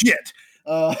cut the shit.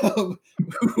 Will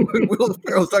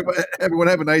Ferrell's talking about everyone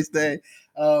have a nice day.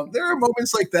 There are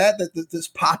moments like that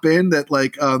just pop in that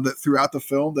that throughout the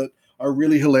film that are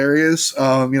really hilarious.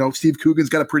 Steve Coogan's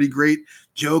got a pretty great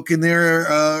joke in there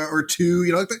or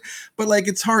two. But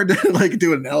it's hard to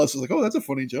do an analysis. Oh, that's a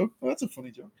funny joke. Oh, that's a funny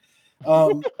joke.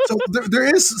 So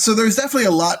there's definitely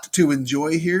a lot to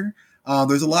enjoy here.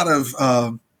 There's a lot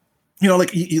of you know,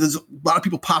 like there's a lot of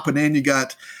people popping in. You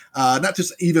got not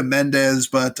just Eva Mendes,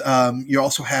 but you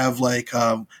also have like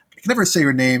I can never say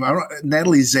her name. I don't know,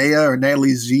 Natalie Zaya or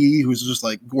Natalie Z, who's just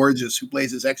like gorgeous, who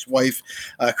plays his ex-wife,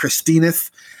 Christineth,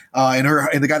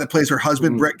 and the guy that plays her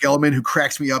husband, Brett Gelman, who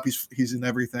cracks me up. He's in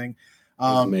everything.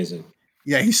 That's amazing.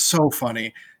 Yeah, he's so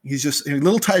funny. He's just a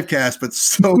little typecast, but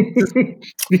so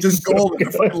just golden.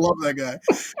 I fucking love that guy.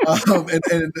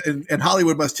 And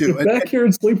Hollywood must too. Get back here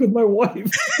and sleep with my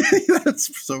wife.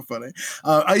 That's so funny.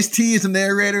 Ice-T is a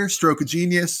narrator, stroke of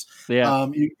genius. Yeah.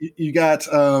 You got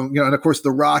and of course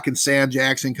The Rock and Sam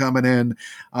Jackson coming in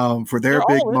for their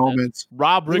big moments.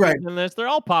 Rob Riggle in this. They're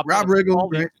all popping. Rob Riggle, all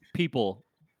these people.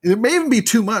 It may even be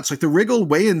too much. Like the Riggle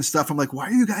weigh-in stuff. I'm like, why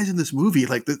are you guys in this movie?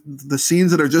 Like the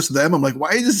scenes that are just them. I'm like,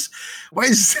 why is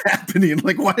this happening?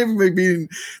 Like, why am I being?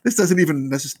 This doesn't even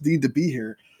necessarily need to be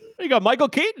here. You got Michael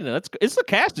Keaton. It's the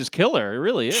cast is killer. It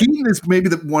really is. Keaton is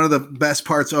maybe one of the best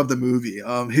parts of the movie.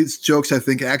 His jokes, I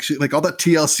think, actually, like all that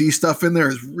TLC stuff in there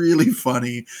is really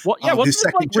funny. Well, yeah, his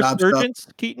second job Resurgence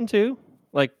Keaton too?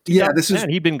 Like,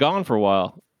 he'd been gone for a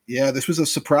while. Yeah, this was a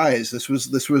surprise. This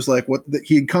was like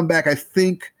he had come back. I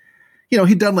think,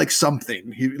 he'd done like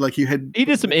something. He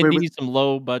did some indies, some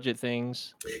low budget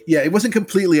things. Yeah, it wasn't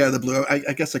completely out of the blue.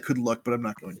 I guess I could look, but I'm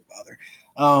not going to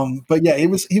bother. But yeah, it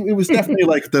was definitely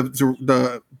like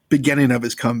the beginning of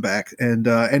his comeback,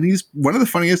 and he's one of the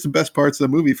funniest and best parts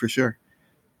of the movie for sure.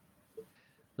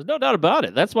 There's no doubt about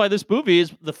it. That's why this movie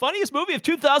is the funniest movie of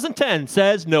 2010,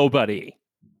 says nobody.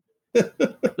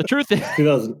 The truth is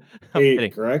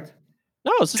 2008, correct?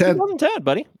 No, it's 2010,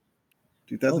 buddy.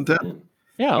 2010.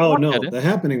 Yeah. Oh no, The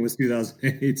Happening was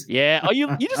 2008. Yeah. Oh, you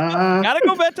just gotta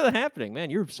go back to The Happening, man.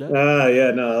 You're upset.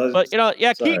 Yeah, no. But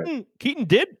Keaton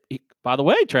did. By the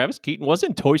way, Travis, Keaton was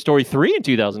in Toy Story 3 in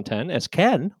 2010 as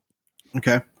Ken.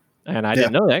 Okay. And I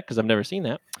didn't know that because I've never seen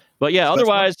that. But yeah,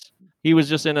 otherwise he was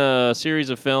just in a series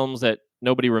of films that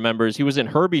nobody remembers. He was in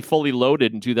Herbie Fully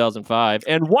Loaded in 2005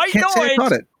 and White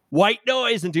Noise. White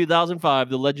Noise in 2005,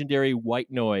 the legendary White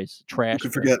Noise trash. Who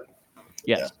could forget?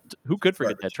 Yes. Yeah. Who could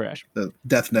forget that trash? The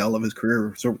death knell of his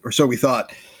career, or so we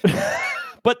thought.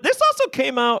 But this also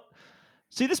came out.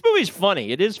 See, this movie's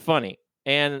funny. It is funny.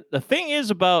 And the thing is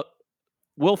about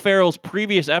Will Ferrell's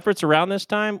previous efforts around this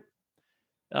time,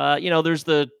 there's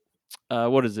the,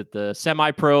 the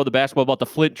semi-pro, the basketball about the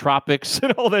Flint Tropics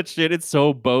and all that shit. It's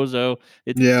so bozo.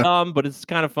 It's dumb, but it's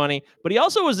kind of funny. But he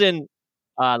also was in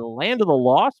Land of the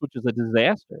Lost, which is a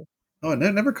disaster. Oh, I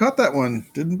never caught that one.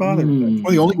 Didn't bother. One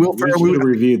of the only Will Ferrell movies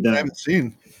reviewed that. I haven't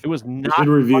seen. It was not. We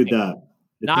reviewed that.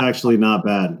 It's actually not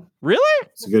bad. Really?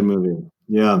 It's a good movie.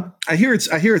 Yeah. I hear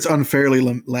it's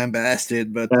unfairly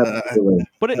lambasted, but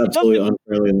absolutely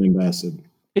unfairly lambasted.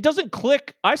 It doesn't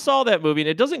click. I saw that movie, and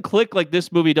it doesn't click like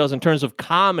this movie does in terms of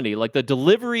comedy. Like the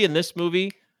delivery in this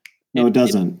movie. No, it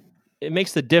doesn't. It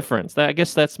makes the difference. I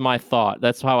guess that's my thought.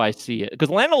 That's how I see it. Because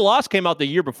Land of the Lost came out the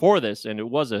year before this, and it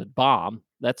was a bomb.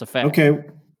 That's a fact. Okay.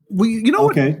 Well, you know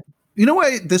what? You know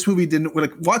why this movie didn't,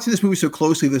 like, watching this movie so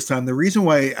closely this time, the reason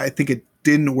why I think it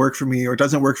didn't work for me or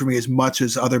doesn't work for me as much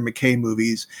as other McKay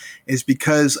movies is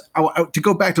because, to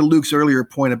go back to Luke's earlier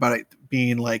point about it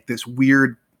being like this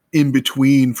weird in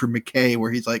between for McKay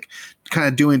where he's like kind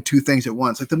of doing two things at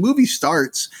once. Like the movie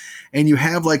starts and you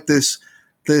have like this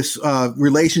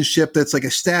relationship that's like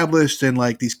established and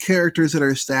like these characters that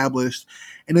are established.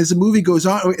 And as the movie goes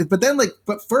on,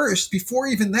 but first, before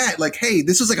even that, like, hey,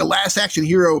 this is like a Last Action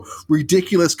Hero,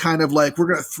 ridiculous kind of like, we're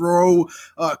going to throw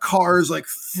cars like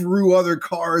through other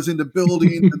cars into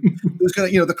buildings. There's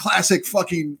going to, the classic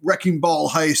fucking wrecking ball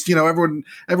heist,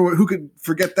 everyone who could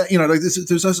forget that, like this,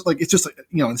 there's just like, it's just like,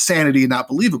 insanity and not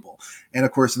believable. And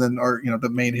of course, then the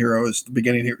main hero is the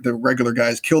beginning here. The regular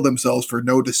guys kill themselves for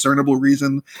no discernible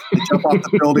reason. They jump off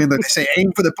the building. They say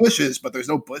aim for the bushes, but there's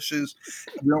no bushes.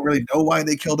 We don't really know why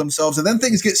they kill themselves. And then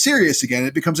things get serious again.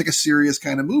 It becomes like a serious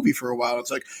kind of movie for a while.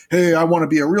 It's like, hey, I want to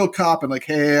be a real cop, and like,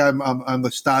 hey, I'm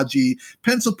the stodgy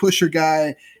pencil pusher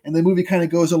guy. And the movie kind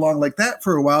of goes along like that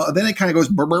for a while, and then it kind of goes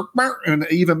burr, burr, burr, and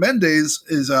Eva Mendes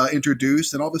is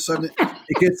introduced, and all of a sudden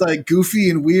it gets like goofy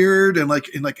and weird, and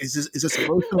is this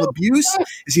emotional abuse?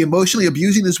 Is he emotionally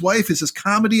abusing his wife? Is this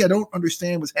comedy? I don't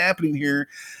understand what's happening here.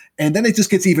 And then it just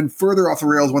gets even further off the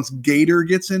rails once Gator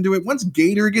gets into it. Once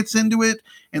Gator gets into it,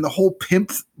 and the whole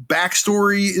pimp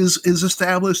backstory is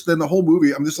established, then the whole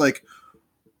movie, I'm just like,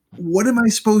 what am I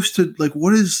supposed to like?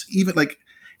 What is even like?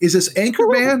 Is this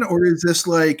Anchorman or is this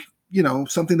like,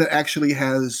 something that actually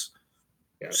has,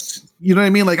 you know what I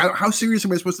mean? Like, how serious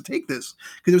am I supposed to take this?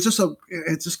 Because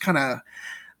it's just kind of,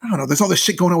 I don't know. There's all this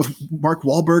shit going on with Mark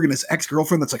Wahlberg and his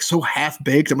ex-girlfriend that's like so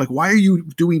half-baked. I'm like, why are you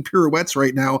doing pirouettes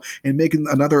right now and making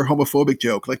another homophobic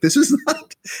joke? Like, this is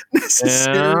not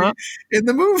necessary in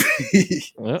the movie.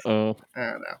 Uh-oh. I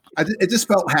don't know. It just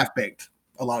felt half-baked.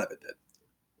 A lot of it did.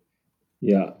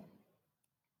 Yeah.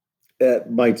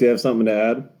 Mike, do you have something to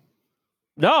add?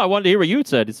 No, I wanted to hear what you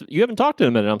said. You haven't talked in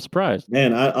a minute. I'm surprised.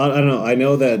 Man, I don't know. I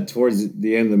know that towards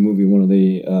the end of the movie, one of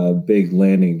the big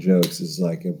landing jokes is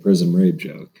like a prison rape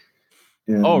joke.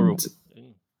 And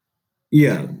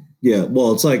yeah.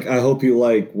 Well, it's like, I hope you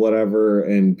like whatever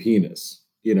and penis,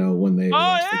 when they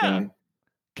arrest the guy.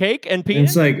 Cake and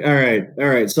penis? And it's like, all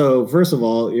right. So first of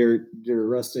all, you're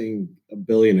arresting a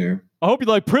billionaire. I hope you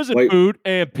like prison food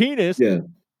and penis. Yeah,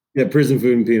 prison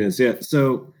food and penis. Yeah,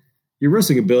 so you're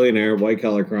arresting a billionaire, white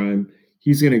collar crime.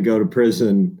 He's going to go to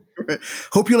prison. Right.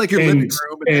 Hope you like your living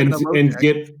room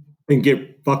and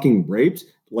get fucking raped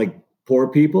like poor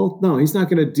people. No, he's not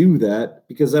going to do that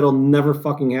because that'll never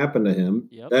fucking happen to him.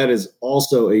 Yep. That is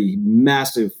also a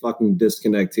massive fucking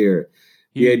disconnect here.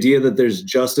 The idea that there's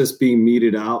justice being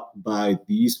meted out by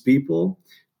these people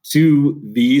to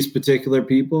these particular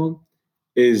people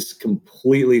is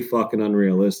completely fucking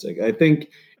unrealistic. I think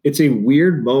it's a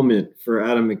weird moment for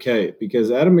Adam McKay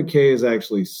because Adam McKay is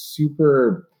actually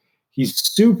he's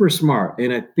super smart.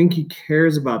 And I think he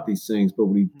cares about these things. But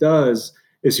what he does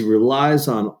is he relies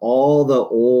on all the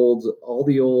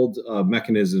old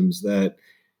mechanisms that,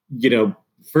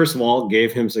 first of all,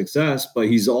 gave him success, but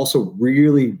he's also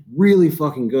really, really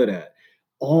fucking good at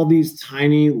all these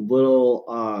tiny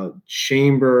little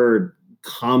chamber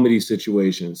comedy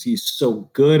situations. He's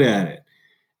so good at it.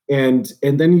 And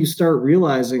then you start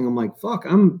realizing, I'm like, fuck,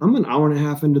 I'm an hour and a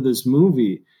half into this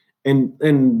movie and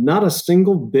not a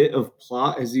single bit of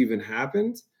plot has even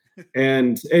happened.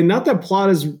 And not that plot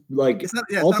is like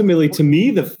ultimately to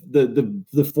me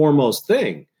the foremost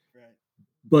thing.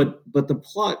 Right. But the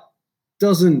plot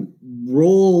doesn't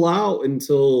roll out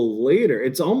until later.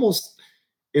 It almost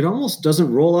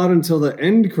doesn't roll out until the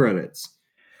end credits.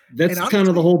 That's kind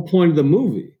of the whole point of the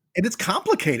movie. And it's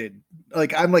complicated.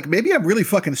 Like, I'm like, maybe I'm really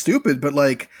fucking stupid, but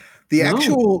like the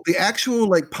actual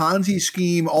like Ponzi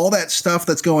scheme, all that stuff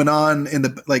that's going on in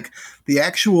the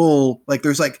actual, like,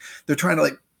 there's like, they're trying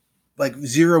to like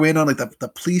zero in on like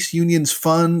the police union's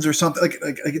funds or something like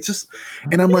it's just,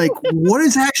 and I'm like, what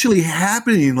is actually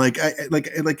happening? Like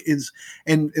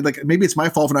maybe it's my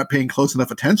fault for not paying close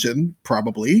enough attention,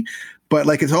 probably, but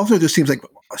like it also just seems like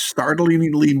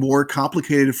startlingly more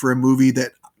complicated for a movie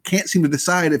that can't seem to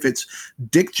decide if it's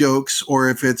dick jokes or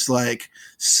if it's like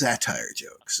satire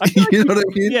jokes. You know what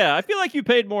I mean? Yeah, I feel like you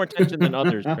paid more attention than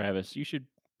others, Travis. You should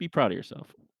be proud of yourself.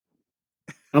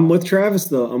 I'm with Travis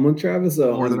though.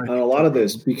 on a lot of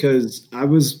this because I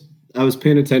was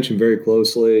paying attention very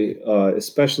closely,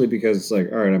 especially because it's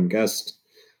like, all right, I'm guest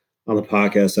on the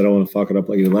podcast. I don't want to fuck it up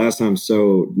like you did last time.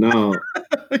 So now,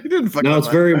 it's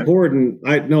very important.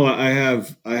 I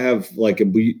have like a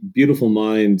beautiful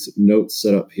mind notes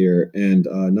set up here, and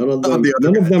none of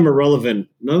them are relevant.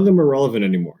 None of them are relevant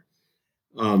anymore.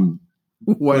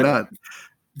 Why not?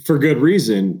 For good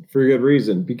reason,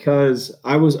 because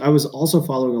I was also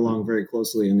following along very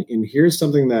closely, and here's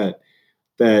something that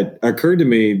occurred to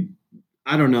me.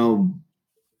 I don't know.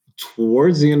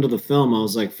 Towards the end of the film, I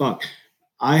was like, "Fuck."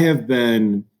 I have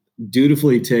been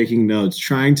dutifully taking notes,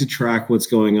 trying to track what's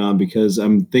going on because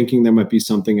I'm thinking there might be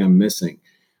something I'm missing.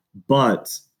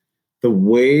 But the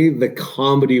way the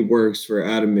comedy works for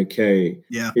Adam McKay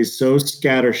is so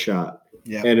scattershot.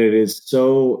 Yeah. And it's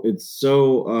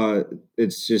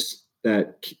just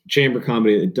that chamber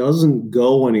comedy. It doesn't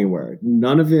go anywhere.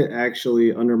 None of it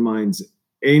actually undermines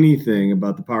anything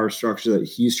about the power structure that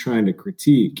he's trying to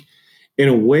critique. In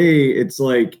a way, it's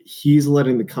like he's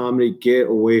letting the comedy get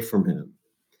away from him.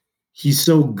 He's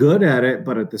so good at it,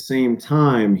 but at the same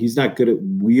time, he's not good at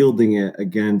wielding it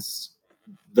against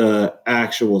the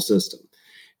actual system.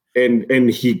 And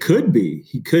he could be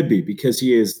because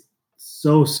he is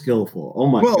so skillful. Oh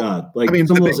my God. Like, I mean,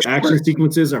 some of those action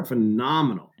sequences are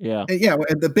phenomenal. Yeah. Yeah.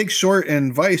 And the Big Short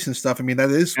and Vice and stuff. I mean,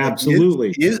 that is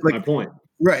absolutely is my point.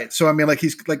 Right. So, I mean, like,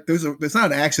 he's like, there's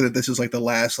not an accident. This is like the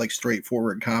last, like,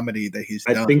 straightforward comedy that he's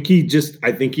done. I think he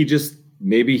just,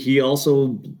 maybe he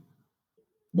also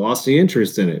lost the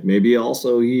interest in it. Maybe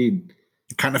also he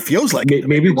kind of feels like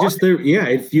maybe just there. Yeah.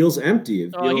 It feels empty.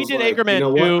 It feels he did like, Anchorman you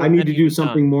know what? I need to do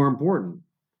something more important.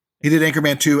 He did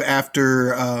Anchorman 2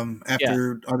 after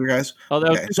other guys. Oh, that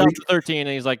was Okay. 2013, and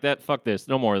he's like, fuck this,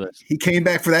 no more of this. He came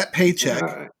back for that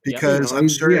paycheck because I'm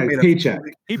sure he made paycheck.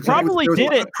 He probably there was did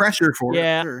a lot it. of pressure for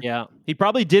it. Sure. Yeah. He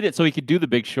probably did it so he could do The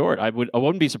Big Short. I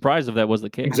wouldn't be surprised if that was the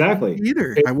case. Exactly.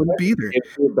 I wouldn't be either.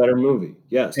 It's a better movie.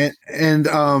 Yes. And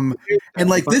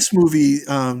like this movie,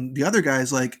 the other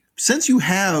guys, like, since you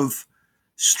have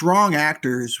strong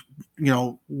actors,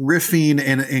 riffing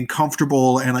and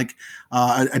comfortable and like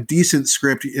a decent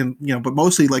script, and but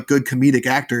mostly like good comedic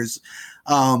actors,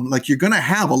 like you're gonna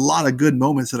have a lot of good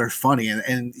moments that are funny,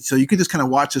 and so you can just kind of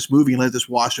watch this movie and let this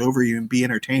wash over you and be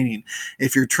entertaining.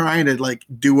 If you're trying to like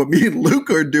do what me and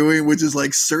Luke are doing, which is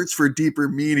like search for deeper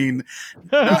meaning,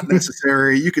 not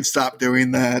necessary. You could stop doing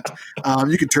that.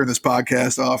 You can turn this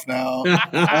podcast off now.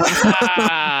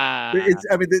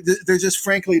 There's just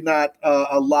frankly not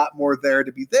a lot more there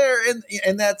to be there,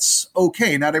 and that's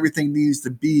okay. Not everything needs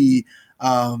to be,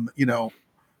 some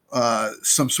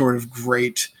sort of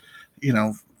great,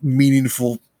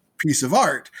 meaningful piece of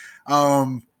art.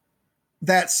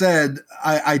 That said,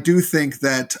 I do think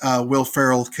that Will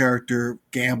Ferrell's character,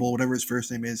 Gamble, whatever his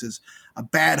first name is a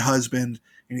bad husband,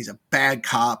 and he's a bad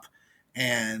cop,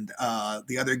 and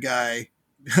the other guy.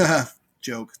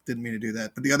 Joke, didn't mean to do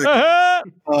that, but the other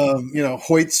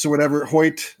Hoyts or whatever,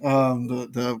 Hoyt,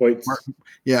 Hoyts.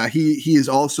 Yeah, he is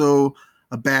also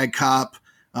a bad cop.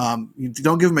 You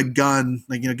don't give him a gun,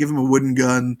 like give him a wooden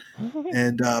gun,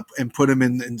 and put him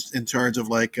in charge of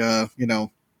like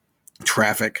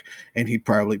traffic, and he'd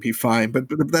probably be fine. But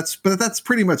that's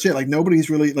pretty much it. Like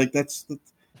nobody's really like that's.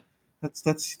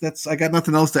 I got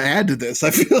nothing else to add to this.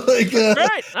 I feel like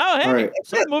right. Oh, hey, right.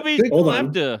 Some movies don't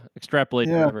have to extrapolate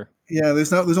forever. Yeah,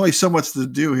 there's only so much to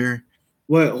do here.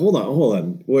 Wait, hold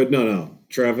on. Wait, no.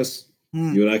 Travis,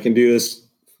 you and I can do this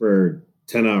for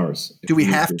 10 hours. Do we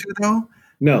have to though?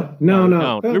 No.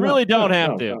 We really don't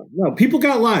have to. No, people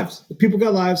got lives.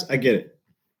 I get it.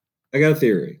 I got a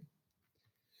theory.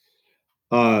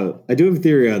 I do have a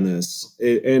theory on this,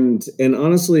 and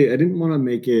honestly, I didn't want to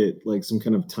make it like some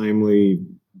kind of timely.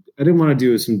 I didn't want to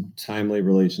do some timely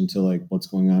relation to like what's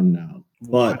going on now.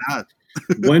 But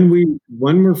when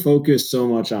we're focused so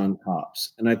much on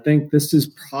cops, and I think this is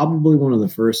probably one of the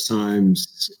first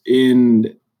times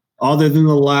other than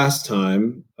the last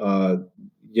time, other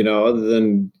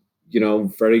than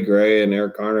Freddie Gray and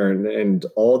Eric Garner and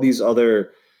all these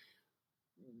other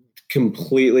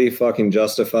completely fucking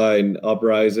justified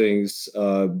uprisings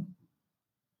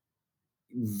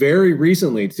very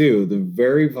recently too, the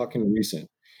very fucking recent.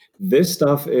 This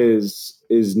stuff is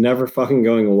never fucking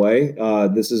going away.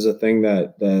 This is a thing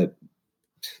that I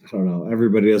don't know,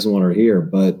 everybody doesn't want to hear,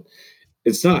 but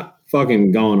it's not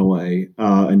fucking going away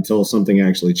until something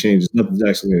actually changes. Nothing's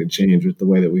actually going to change with the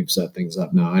way that we've set things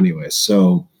up now anyway.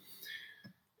 So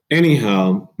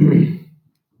anyhow,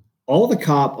 all the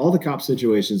cop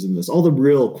situations in this, all the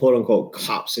real quote unquote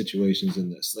cop situations in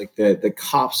this, like the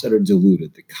cops that are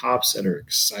deluded, the cops that are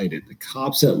excited, the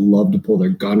cops that love to pull their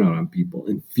gun out on people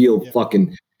and feel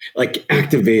fucking like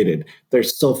activated. They're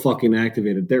so fucking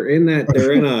activated. They're in a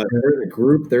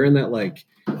group. They're in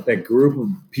that group of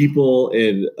people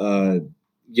and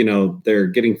they're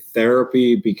getting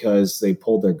therapy because they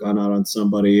pulled their gun out on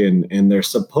somebody and they're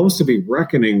supposed to be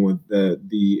reckoning with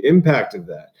the impact of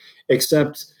that.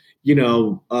 Except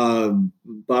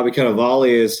Bobby Cannavale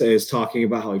is talking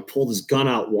about how he pulled his gun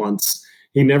out once.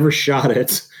 He never shot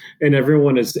it. And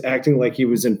everyone is acting like he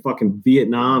was in fucking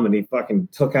Vietnam and he fucking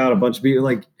took out a bunch of people.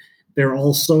 Like, they're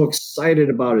all so excited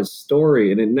about his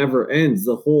story and it never ends.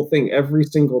 The whole thing, every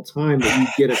single time that you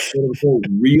get a quote unquote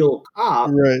real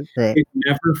cop, right. It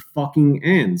never fucking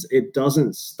ends. It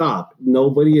doesn't stop. No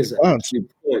one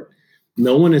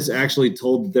is actually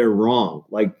told they're wrong.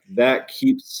 Like, that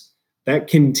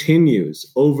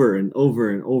continues over and over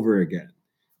and over again.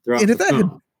 And if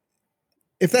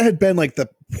that had been like the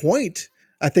point,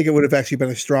 I think it would have actually been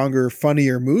a stronger,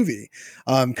 funnier movie.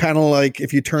 Kind of like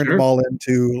if you turned them all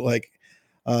into like,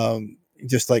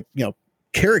 just like,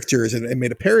 characters and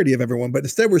made a parody of everyone. But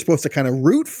instead we're supposed to kind of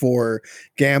root for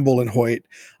Gamble and Hoyt.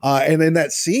 And in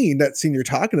that scene you're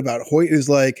talking about, Hoyt is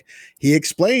like, he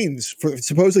explains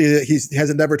supposedly he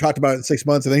hasn't never talked about it in 6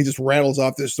 months. And then he just rattles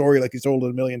off this story like he's told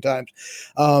it a million times.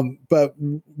 But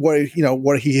what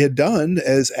he had done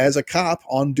as a cop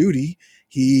on duty,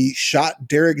 he shot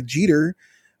Derek Jeter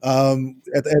during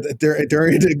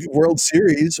the World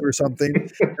Series or something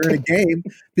during a game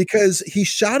because he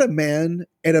shot a man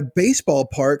at a baseball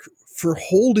park for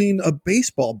holding a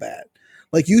baseball bat.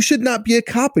 Like, you should not be a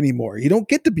cop anymore. You don't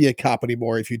get to be a cop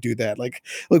anymore if you do that. Like,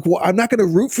 well, I'm not going to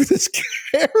root for this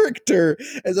character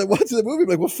as I watch the movie. I'm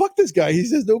like, well, fuck this guy. He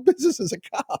has no business as a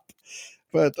cop.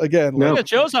 But again, No. It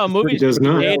shows how movies does get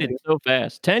not. dated so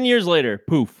fast. 10 years later,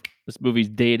 poof, this movie's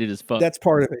dated as fuck. that's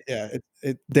part of it. Yeah,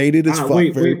 it dated as fuck.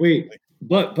 Wait.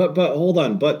 But hold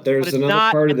on. But there's it's another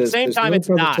not, part of at this. the same There's time, another it's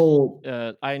part not. that's whole-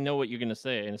 I know what you're gonna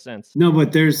say in a sense. No,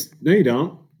 but no, you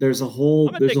don't. There's a whole.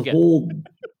 I'm gonna take a whole.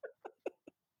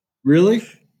 Really?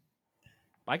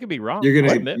 I could be wrong. You're I'll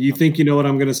gonna. admit. You think you know what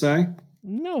I'm gonna say?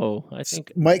 No, I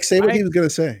think Mike, say what he was going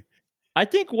to say. I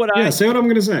think Say what I'm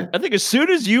gonna say. I think as soon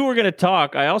as you were going to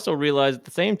talk, I also realized at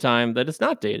the same time that it's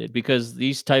not dated because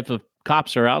these type of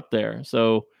cops are out there.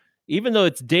 So even though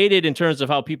it's dated in terms of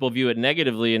how people view it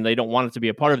negatively and they don't want it to be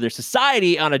a part of their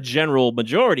society on a general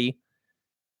majority,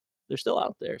 they're still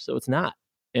out there. So it's not.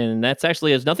 And that's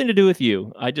actually has nothing to do with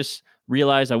you. I just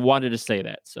realized I wanted to say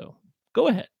that. So go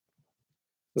ahead.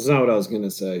 That's not what I was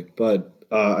gonna say, but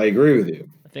I agree with you.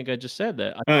 I think I just said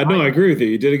that. No, I agree with you.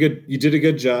 You did a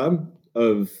good job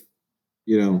of,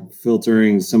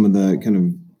 filtering some of the kind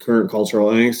of current cultural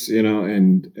angst,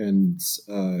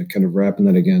 and kind of wrapping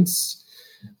that against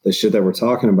the shit that we're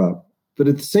talking about. But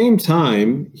at the same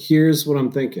time, here's what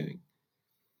I'm thinking.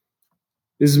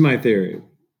 This is my theory.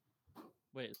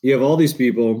 Wait. You have all these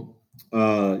people.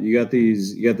 You got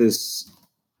these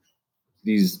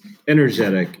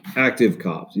energetic, active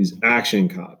cops, these action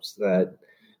cops that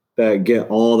get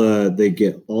all the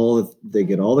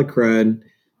cred.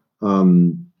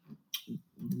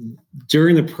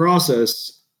 During the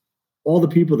process, all the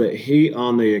people that hate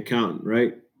on the accountant,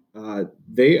 right?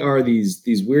 They are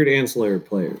these weird ancillary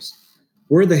players.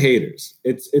 We're the haters.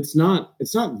 It's not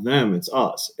them. It's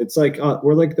us. It's like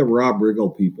we're like the Rob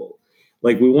Riggle people.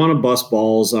 Like, we want to bust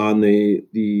balls on the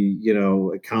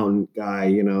accountant guy,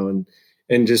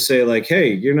 and just say like,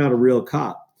 hey, you're not a real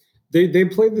cop. They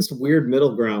play this weird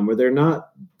middle ground where they're not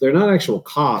actual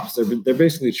cops. They're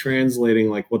basically translating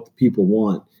like what the people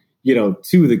want,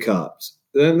 to the cops.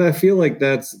 And I feel like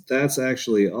that's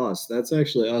actually us. That's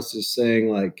actually us just saying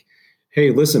like,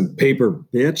 hey, listen, paper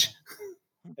bitch.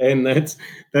 And that's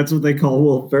what they call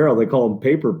Will Ferrell. They call him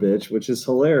paper bitch, which is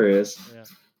hilarious. Yeah.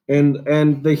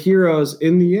 And the heroes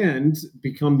in the end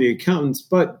become the accountants.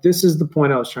 But this is the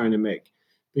point I was trying to make.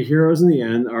 The heroes in the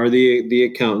end are the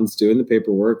accountants doing the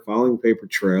paperwork, following the paper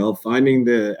trail, finding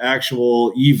the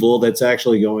actual evil that's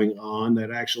actually going on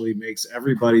that actually makes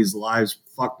everybody's lives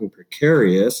fucking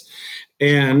precarious.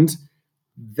 And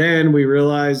then we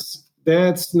realize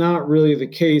that's not really the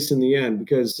case in the end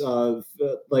because,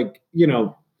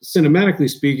 cinematically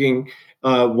speaking,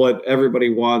 what everybody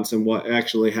wants and what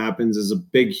actually happens is a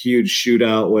big, huge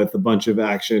shootout with a bunch of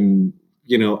action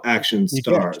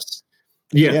stars.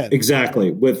 Yeah,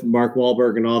 exactly. With Mark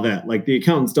Wahlberg and all that. Like, the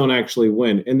accountants don't actually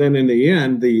win. And then in the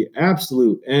end, the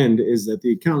absolute end is that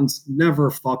the accountants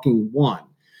never fucking won.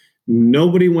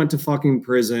 Nobody went to fucking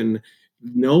prison.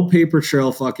 No paper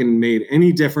trail fucking made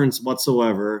any difference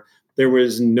whatsoever. There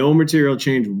was no material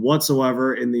change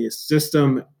whatsoever in the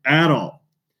system at all.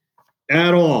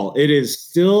 At all. It is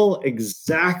still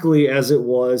exactly as it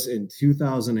was in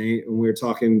 2008, and we're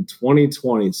talking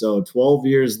 2020, so 12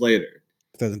 years later.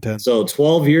 2010. So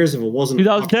 12 years if it wasn't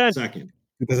 2010. second.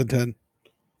 2010.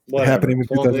 Whatever. Happening in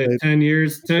 2008. 10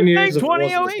 years. 10 years. If it wasn't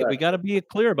 2008. We got to be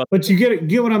clear about that. But you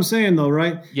get what I'm saying, though,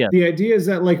 right? Yeah. The idea is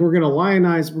that like we're gonna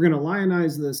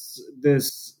lionize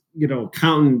this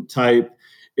accountant type.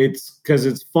 It's because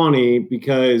it's funny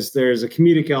because there's a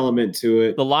comedic element to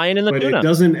it. The lion and the but tuna.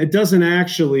 It doesn't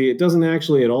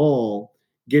actually at all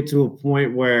get to a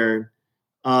point where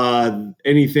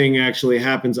anything actually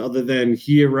happens other than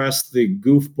he arrests the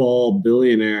goofball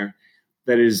billionaire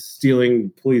that is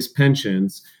stealing police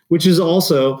pensions, which is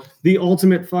also the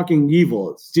ultimate fucking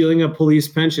evil. Stealing a police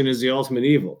pension is the ultimate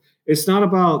evil. It's not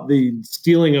about the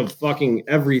stealing of fucking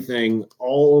everything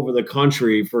all over the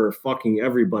country for fucking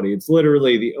everybody. It's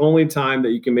literally the only time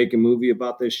that you can make a movie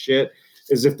about this shit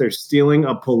is if they're stealing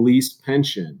a police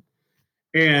pension.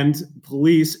 And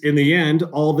police, in the end,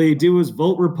 all they do is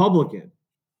vote Republican.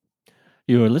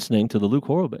 You are listening to the Luke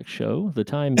Horowitz Show. The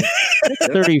time is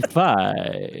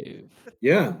 6:35.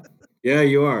 Yeah,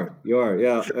 you are.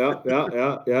 Yeah.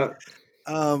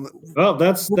 Well,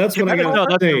 that's what I got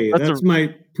to say. That's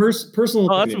my personal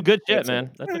opinion. That's some good shit,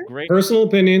 man. That's a great personal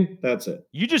opinion. That's it.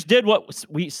 You just did what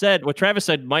we said, what Travis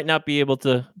said might not be able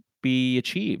to be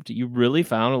achieved. You really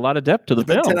found a lot of depth to the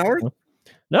film. 10 hours?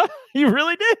 No, you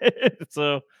really did.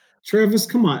 So, Travis,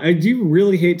 come on. Do you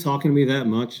really hate talking to me that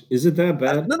much? Is it that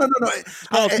bad? No. It's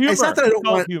It's not that I don't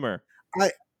want humor.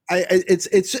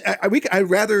 I'd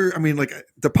rather, I mean, like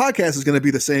the podcast is going to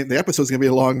be the same. The episode is going to be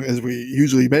as long as we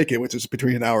usually make it, which is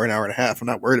between an hour and a half. I'm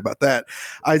not worried about that.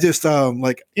 I just,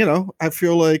 like, you know, I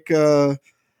feel like,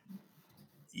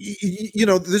 you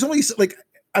know, there's only like,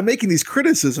 I'm making these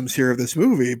criticisms here of this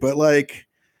movie, but like,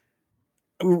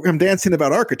 I'm dancing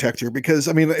about architecture because,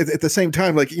 I mean, at the same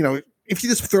time, like, you know, if you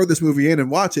just throw this movie in and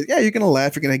watch it, yeah, you're going to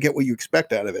laugh. You're going to get what you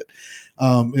expect out of it.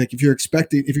 Like if you're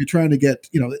trying to get,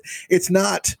 you know, it's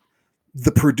not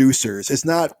The Producers. It's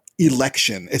not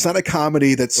Election. It's not a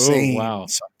comedy that's saying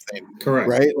something. Correct.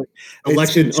 Right? Like,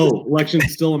 Election's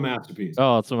still a masterpiece.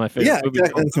 Oh, it's one of my favorite movies.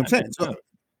 Exactly. That's what I'm saying. So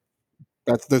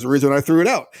there's a reason I threw it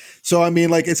out. So, I mean,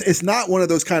 like, it's not one of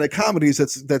those kind of comedies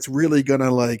that's really going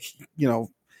to, like, you know,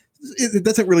 it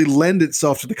doesn't really lend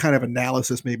itself to the kind of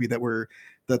analysis maybe that we're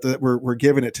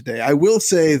giving it today. I will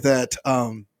say that,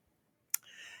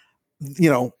 you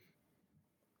know,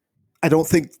 I don't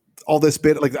think all this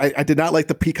bit, like I did not like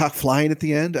the peacock flying at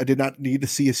the end. I did not need to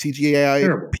see a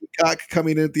CGI peacock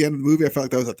coming in at the end of the movie. I felt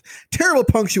like that was a terrible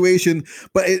punctuation,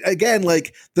 but again,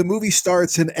 like the movie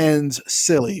starts and ends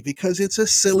silly because it's a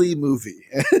silly movie.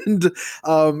 And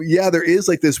yeah, there is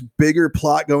like this bigger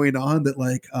plot going on that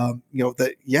like, you know,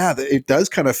 that it does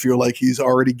kind of feel like he's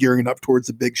already gearing up towards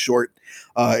The Big Short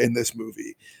in this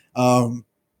movie.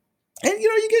 And you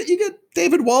know, you get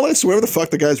David Wallace, whatever the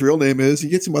fuck the guy's real name is. You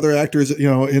get some other actors, you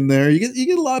know, in there. You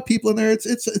get a lot of people in there.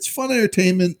 It's fun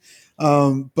entertainment.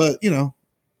 But you know,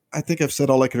 I think I've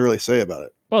said all I could really say about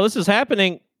it. Well, this is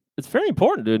happening. It's very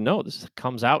important to know this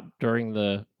comes out during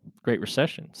the Great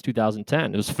Recession. It's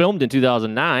 2010. It was filmed in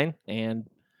 2009, and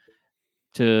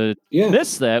to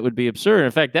miss that would be absurd.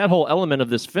 In fact, that whole element of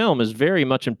this film is very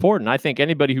much important. I think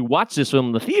anybody who watched this film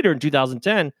in the theater in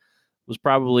 2010 was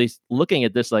probably looking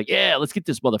at this like, yeah, let's get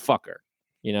this motherfucker,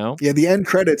 you know? Yeah, the end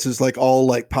credits is like all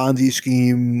like Ponzi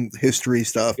scheme history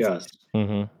stuff. Yes.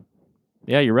 Mm-hmm.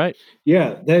 Yeah, you're right.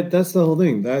 Yeah, that's the whole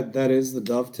thing. That is the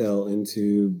dovetail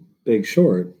into Big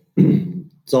Short.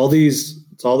 It's all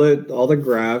the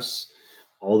graphs,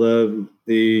 all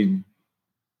the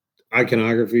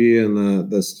iconography and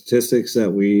the statistics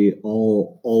that we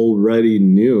all already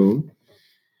knew.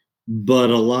 But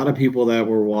a lot of people that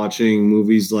were watching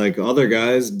movies like other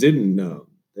guys didn't know.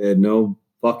 They had no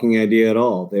fucking idea at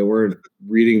all. They weren't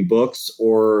reading books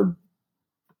or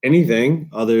anything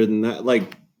other than that.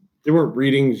 Like, they weren't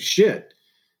reading shit.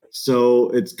 So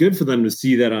it's good for them to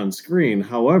see that on screen.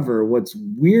 However, what's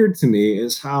weird to me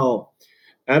is how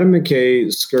Adam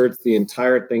McKay skirts the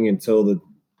entire thing until the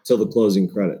closing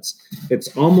credits.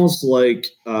 It's almost like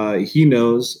he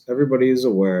knows, everybody is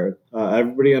aware,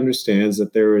 everybody understands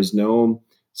that there is no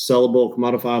sellable,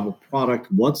 commodifiable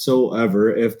product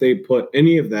whatsoever if they put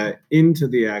any of that into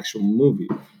the actual movie.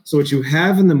 So what you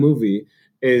have in the movie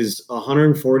is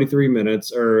 143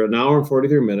 minutes or an hour and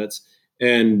 43 minutes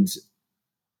and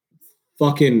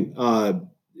fucking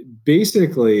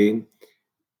basically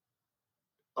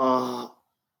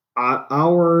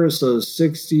hours, so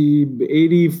 60,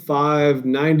 85,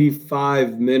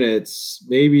 95 minutes,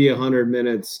 maybe 100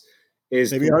 minutes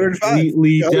is maybe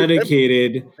completely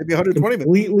dedicated, maybe 120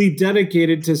 completely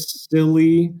dedicated to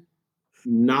silly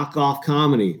knockoff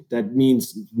comedy that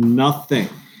means nothing.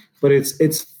 But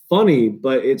it's funny,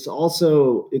 but it's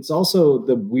also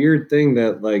the weird thing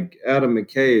that like Adam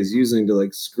McKay is using to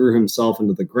like screw himself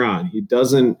into the ground.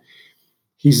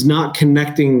 He's not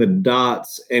connecting the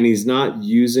dots and he's not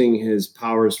using his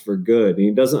powers for good. And he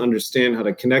doesn't understand how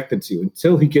to connect the two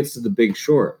until he gets to The Big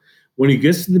Short. When he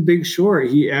gets to The Big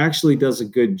Short, he actually does a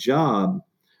good job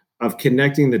of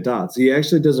connecting the dots. He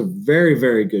actually does a very,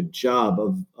 very good job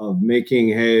of making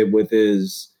hay with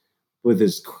his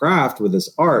craft, with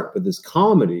his art, with his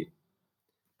comedy,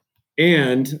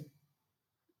 and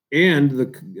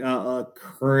the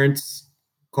current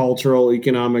cultural,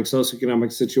 economic, socioeconomic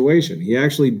situation. He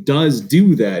actually does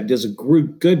do that. Does a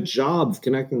good job of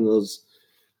connecting those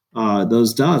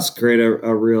dots, create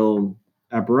a real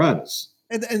apparatus.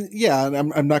 And yeah,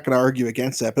 and I'm not going to argue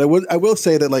against that, but I will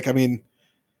say that, like, I mean,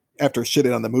 after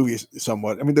shitting on the movie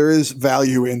somewhat, I mean, there is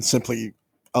value in simply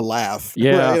a laugh.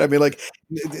 Yeah, right? I mean, like,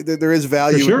 there is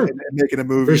value in making a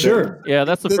movie. For sure. Yeah,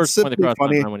 that's the first point that crossed my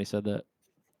mind when he said that.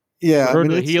 Yeah, I mean,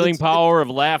 the healing power of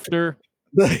laughter.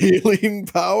 The healing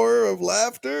power of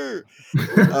laughter.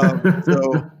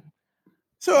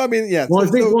 So I mean, yeah. Well, I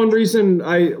think one reason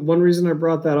I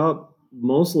brought that up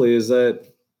mostly is that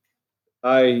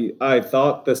I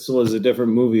thought this was a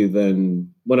different movie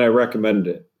than when I recommended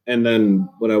it, and then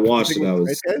when I watched it,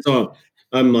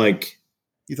 I'm like,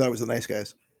 you thought it was The Nice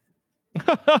Guys.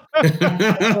 Travis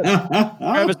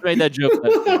made that joke,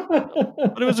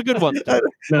 but it was a good one.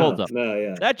 Holds up. No,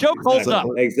 yeah. That joke holds up.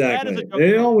 Exactly. That is a joke.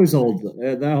 It always holds up.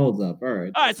 That holds up. All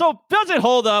right. All right, so does it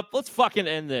hold up? Let's fucking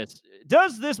end this.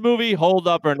 Does this movie hold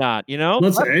up or not? You know?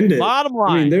 Let's end it. Bottom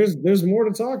line. I mean, there's more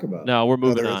to talk about. No, we're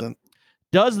moving there on. isn't.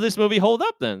 Does this movie hold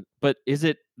up then? But is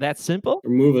it that simple?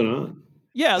 We're moving on.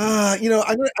 Yeah.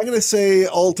 I'm gonna say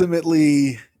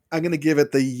ultimately, I'm gonna give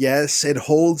it the yes. It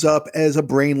holds up as a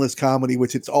brainless comedy,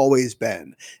 which it's always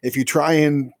been. If you try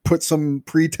and put some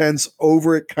pretense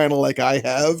over it, kind of like I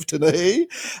have today,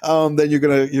 then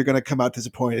you're gonna come out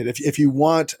disappointed. If you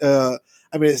want,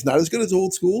 it's not as good as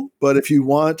Old School, but if you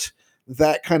want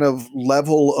that kind of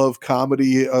level of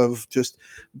comedy of just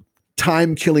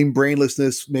time killing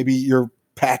brainlessness, maybe you're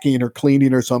packing or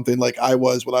cleaning or something like I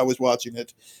was when I was watching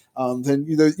it, then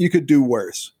you could do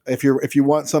worse. If you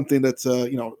want something that's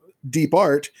deep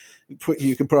art,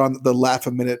 you can put on the Laugh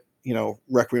a Minute,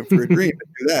 Requiem for a Dream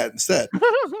and do that instead.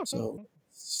 So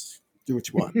do what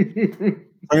you want. I'm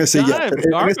gonna say yes.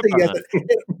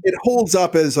 It holds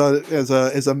up as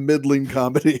a middling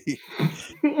comedy.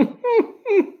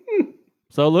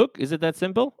 So Luke, is it that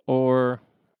simple or?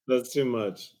 That's too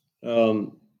much.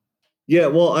 Yeah,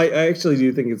 well, I actually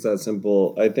do think it's that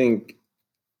simple. I think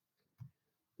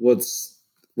what's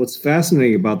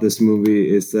fascinating about this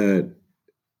movie is that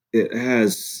it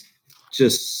has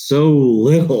just so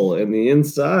little in the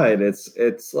inside.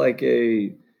 It's like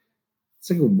a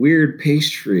weird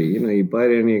pastry. You bite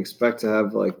it and you expect to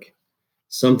have like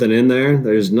something in there.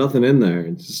 There's nothing in there.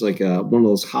 It's just like one of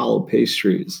those hollow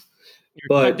pastries.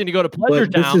 You're expecting to go to Pleasure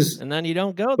Town, and then you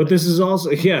don't go. But this is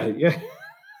also yeah.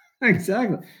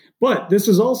 Exactly. But this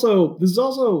is also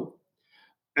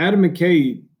Adam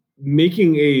McKay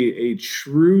making a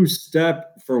true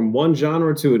step from one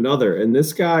genre to another. And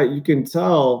this guy, you can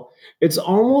tell, it's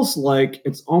almost like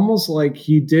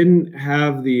he didn't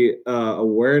have the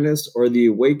awareness or the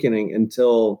awakening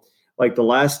until like the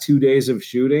last 2 days of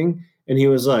shooting, and he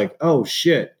was like, "Oh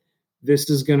shit, this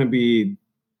is going to be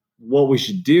what we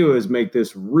should do is make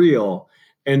this real."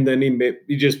 And then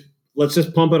let's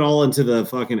just pump it all into the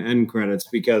fucking end credits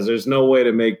because there's no way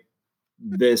to make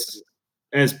this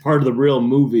as part of the real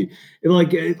movie. And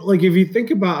like if you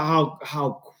think about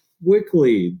how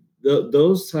quickly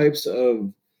those types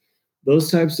of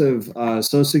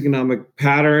socioeconomic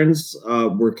patterns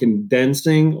were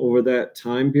condensing over that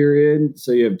time period.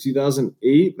 So you have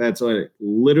 2008, that's when it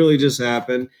literally just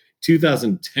happened.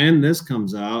 2010, this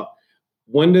comes out.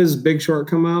 When does Big Short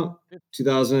come out?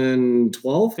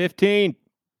 2012? 15.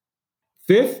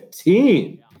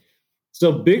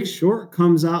 So Big Short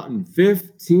comes out in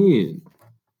 15.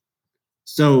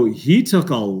 So he took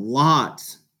a lot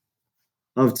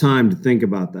of time to think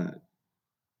about that.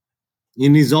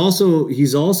 And he's also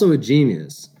a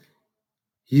genius.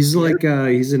 He's like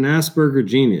he's an Asperger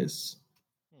genius.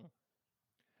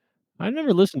 I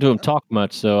never listened to him talk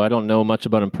much, so I don't know much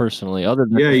about him personally. Other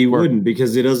than you wouldn't,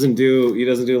 because he doesn't do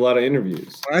a lot of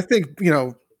interviews. I think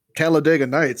Talladega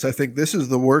Nights. I think this is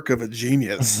the work of a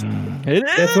genius.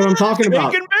 That's what I'm talking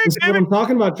about. That's what I'm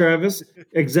talking about, Travis.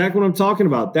 Exactly what I'm talking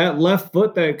about. That left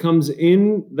foot that comes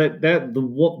in,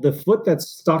 the foot that's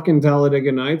stuck in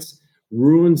Talladega Nights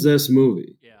ruins this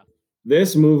movie. Yeah.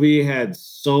 This movie had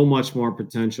so much more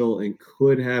potential and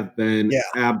could have been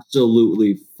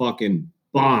absolutely fucking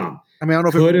bomb. I mean, I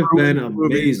don't know if could have been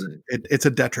amazing. It's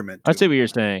a detriment. I see what you're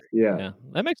saying. Yeah.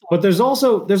 That makes. But there's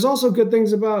also good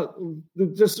things about.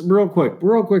 Just real quick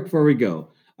before we go.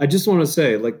 I just want to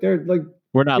say,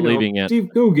 we're not leaving yet. Steve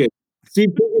Coogan's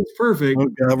perfect. Oh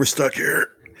God, we're stuck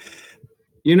here.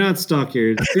 You're not stuck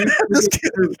here.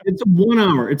 It's 1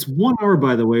 hour. It's 1 hour,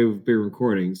 by the way, we've been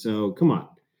recording. So come on,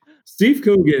 Steve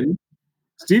Coogan.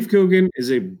 Steve Coogan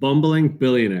is a bumbling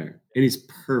billionaire, and he's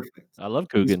perfect. I love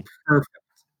Coogan. He's perfect.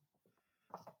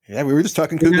 Yeah, we were just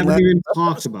talking. We never even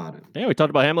talked about it. Yeah, we talked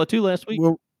about Hamlet 2 last week.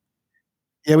 Well,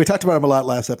 yeah, we talked about him a lot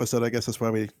last episode. I guess that's why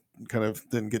we kind of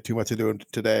didn't get too much into him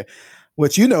today.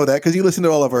 Which that because you listen to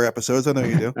all of our episodes. I know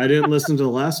you do. I didn't listen to the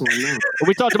last one. No.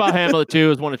 We talked about Hamlet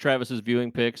 2 as one of Travis's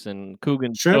viewing picks, and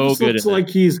Coogan's Travis so good.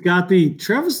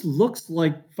 Travis looks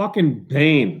like fucking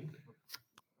Bane.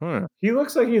 He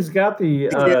looks like he's got the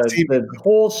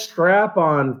whole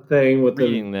strap-on thing with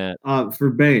for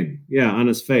Bane, on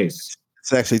his face.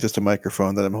 It's actually just a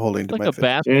microphone that I'm holding to my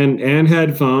face, and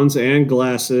headphones, and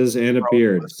glasses, and a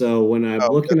beard. So when I'm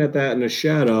looking at that in the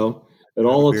shadow, it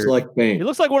all looks like Bane. He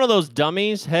looks like one of those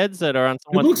dummies' heads that are on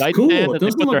someone's nightstand and they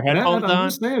put their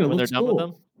headphones on when they're done with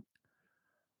them.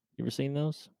 You ever seen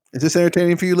those? Is this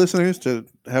entertaining for you listeners to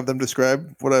have them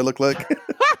describe what I look like?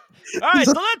 All right,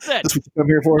 so that's it. That's what you come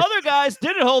here for. Other guys,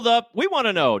 did it hold up? We want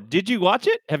to know. Did you watch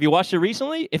it? Have you watched it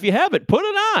recently? If you haven't, put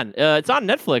it on. It's on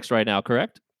Netflix right now,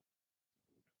 correct?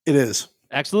 It is.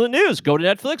 Excellent news. Go to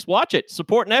Netflix, watch it.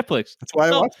 Support Netflix. That's why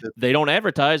I watched it. They don't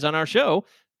advertise on our show.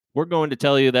 We're going to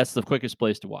tell you that's the quickest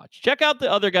place to watch. Check out the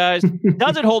other guys.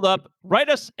 Does it hold up? Write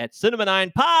us at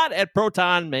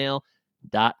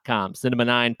cinema9pod@protonmail.com.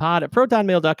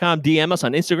 Cinema9pod@protonmail.com. DM us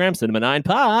on Instagram,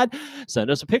 Cinema9pod. Send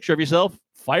us a picture of yourself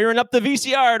firing up the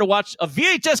VCR to watch a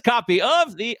VHS copy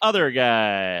of the other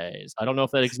guys. I don't know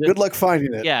if that exists. Good luck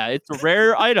finding it. Yeah, it's a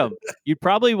rare item. You'd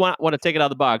probably want to take it out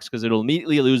of the box because it'll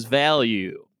immediately lose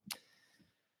value.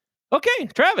 Okay,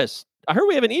 Travis, I heard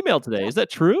we have an email today. Is that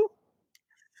true?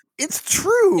 It's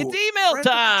true. It's email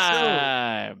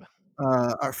time.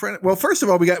 Our friend. Well, first of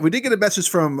all, we did get a message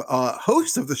from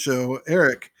host of the show,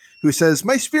 Eric, who says,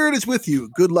 "My spirit is with you.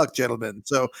 Good luck, gentlemen."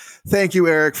 So, thank you,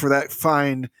 Eric, for that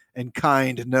fine and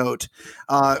kind note.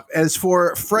 As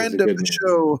for friend of the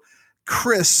show,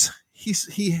 Chris, he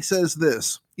says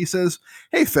this. He says,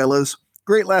 "Hey, fellas.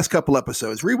 Great last couple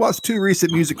episodes. Rewatched 2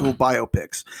 recent musical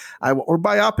biopics, or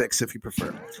biopics if you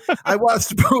prefer. I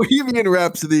watched Bohemian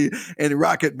Rhapsody and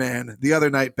Rocket Man the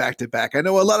other night back to back. I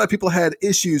know a lot of people had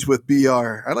issues with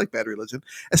BR. I like Bad Religion,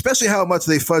 especially how much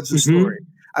they fudge the story.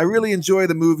 I really enjoy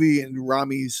the movie and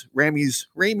Raimi's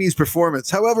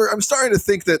performance. However, I'm starting to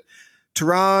think that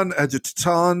Taron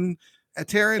Egerton?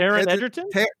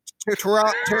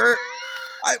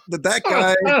 That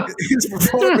guy, his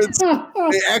performance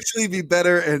may actually be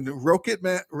better, and Rocket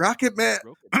Man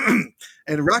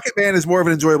is more of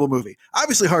an enjoyable movie.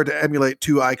 Obviously hard to emulate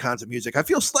 2 icons of music. I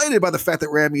feel slighted by the fact that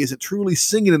Rami isn't truly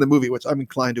singing in the movie, which I'm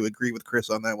inclined to agree with Chris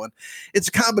on that one. It's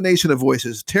a combination of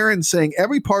voices. Taron sang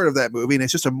every part of that movie, and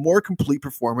it's just a more complete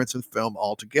performance and film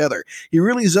altogether. He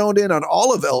really zoned in on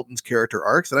all of Elton's character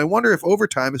arcs, and I wonder if over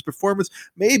time his performance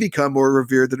may become more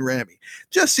revered than Rami.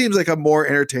 Just seems like a more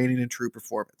entertaining and true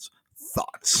performance.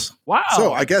 Thoughts? Wow.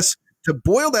 So I guess to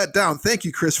boil that down, thank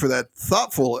you, Chris, for that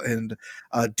thoughtful and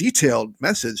detailed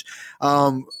message.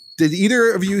 Did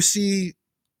either of you see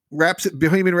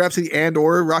Bohemian Rhapsody and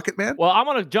or Rocket Man? Well, I'm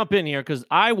going to jump in here because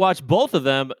I watched both of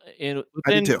them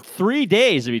within 3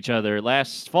 days of each other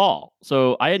last fall.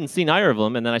 So I hadn't seen either of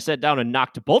them, and then I sat down and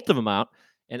knocked both of them out.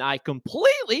 And I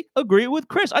completely agree with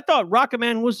Chris. I thought Rocket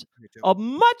Man was a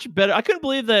much better. I couldn't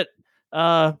believe that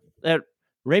that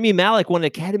Rami Malek won an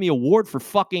Academy Award for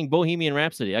fucking Bohemian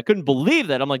Rhapsody. I couldn't believe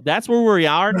that. I'm like, that's where we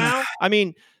are now. I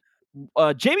mean,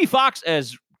 Jamie Foxx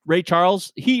as Ray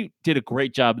Charles, he did a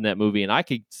great job in that movie, and I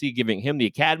could see giving him the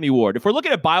Academy Award. If we're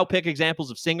looking at biopic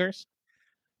examples of singers,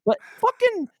 but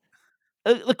fucking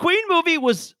the Queen movie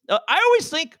was, I always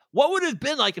think, what would it have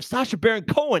been like if Sacha Baron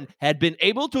Cohen had been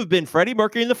able to have been Freddie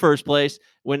Mercury in the first place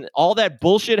when all that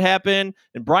bullshit happened,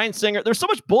 and Bryan Singer, there's so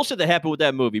much bullshit that happened with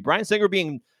that movie. Bryan Singer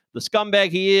being the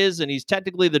scumbag he is, and he's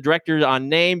technically the director on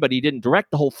name, but he didn't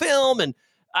direct the whole film. And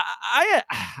I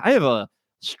have a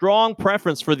strong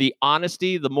preference for the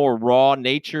honesty, the more raw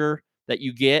nature that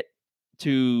you get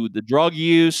to the drug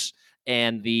use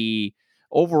and the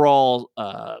overall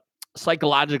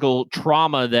psychological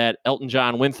trauma that Elton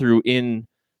John went through in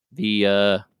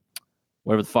the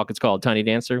whatever the fuck it's called, Tiny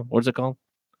Dancer. What's it called?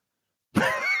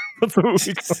 What's the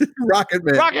movie called? Rocket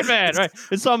Man. Rocket Man, right?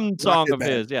 It's some song of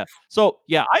his, yeah. So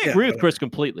yeah, I agree with Chris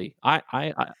completely. I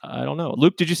don't know.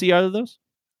 Luke, did you see either of those?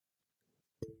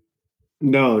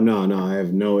 No. I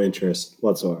have no interest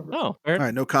whatsoever. Oh, all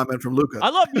right. No comment from Luca. I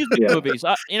love music movies.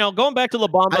 Going back to La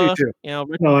Bamba. I do too.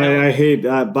 No, I hate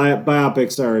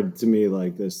biopics. Are to me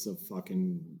like this the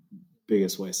fucking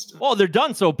biggest waste of time. Well, they're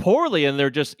done so poorly, and they're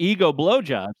just ego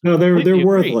blowjobs. No, they're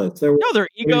worthless. They're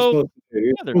ego.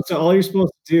 All you're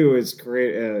supposed to do is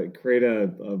create a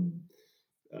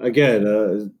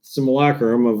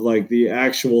simulacrum of like the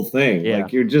actual thing. Yeah.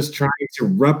 Like you're just trying to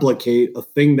replicate a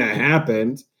thing that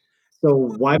happened. So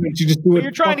why don't you just do it?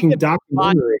 You're trying to get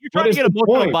documentary. You're trying to get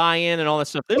emotional buy-in and all that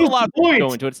stuff. There's a lot of things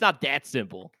going to it. It's not that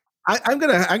simple. I'm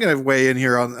gonna weigh in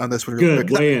here on this one. Good,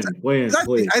 weigh in, please. I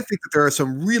think that there are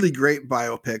some really great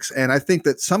biopics, and I think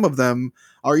that some of them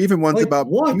are even ones about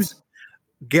music.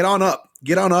 Get On Up.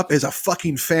 Get On Up is a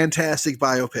fucking fantastic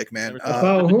biopic, man.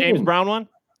 The James Brown one.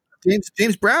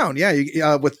 James Brown,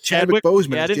 with Chadwick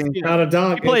Boseman. Yeah, it's not a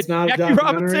dog. He played Jackie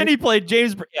Robinson. He played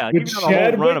James. Yeah, with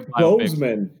Chadwick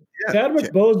Boseman. Yeah,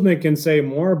 Chadwick Boseman can say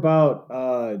more about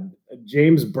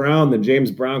James Brown than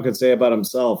James Brown could say about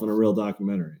himself in a real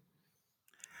documentary.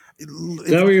 Is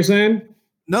that what you're saying?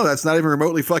 No, that's not even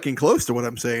remotely fucking close to what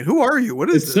I'm saying. Who are you? What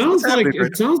is this? It sounds like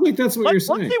that's what you're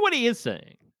saying. Let's see what he is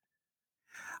saying.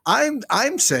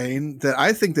 I'm saying that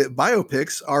I think that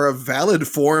biopics are a valid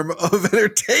form of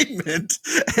entertainment,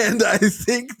 and I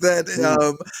think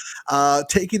that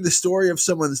taking the story of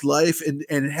someone's life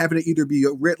and having it either be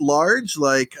writ large,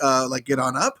 like Get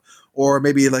On Up, or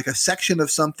maybe like a section of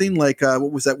something, like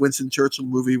what was that Winston Churchill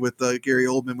movie with Gary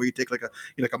Oldman, where you take like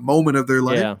a moment of their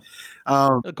life. Yeah.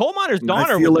 The Coal Miner's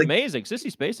Daughter was amazing.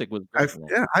 Sissy Spacek was great.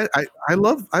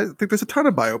 I think there's a ton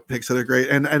of biopics that are great,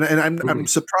 and I'm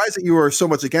surprised that you are so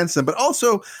much against them. But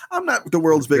also, I'm not the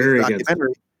world's biggest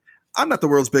documentary. I'm not the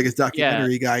world's biggest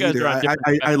documentary guy either.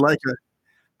 I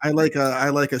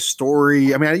like a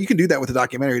story. I mean, you can do that with a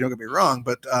documentary. Don't get me wrong,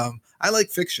 but I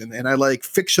like fiction, and I like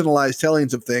fictionalized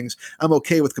tellings of things. I'm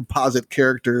okay with composite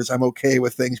characters. I'm okay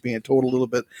with things being told a little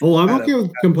bit. Well, I'm okay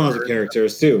with composite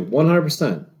characters too.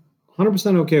 100%.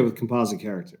 100% okay with composite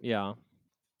characters. Yeah,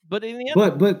 but in the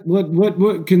end, but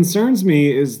what concerns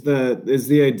me is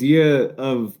the idea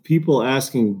of people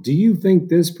asking, "Do you think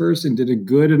this person did a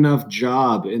good enough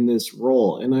job in this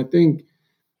role?" And I think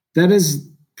that is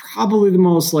probably the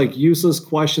most like useless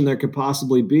question there could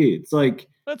possibly be. It's like,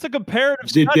 that's a comparative.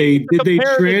 Did they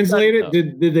translate it?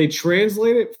 Did they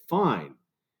translate it? Fine,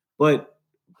 but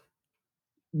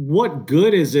what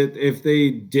good is it if they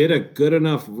did a good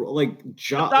enough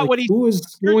job? Who is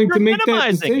going to make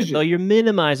that decision? You're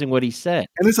minimizing what he said.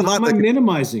 And there's a lot. I'm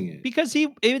minimizing it because he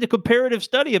made a comparative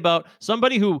study about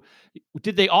somebody who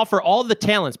did they offer all the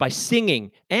talents by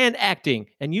singing and acting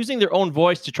and using their own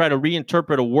voice to try to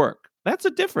reinterpret a work. That's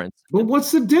a difference. But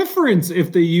what's the difference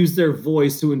if they use their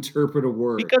voice to interpret a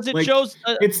work? Because it shows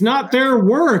it's not their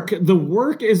work. The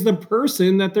work is the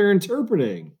person that they're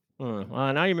interpreting. Well,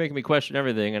 now you're making me question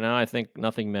everything, and now I think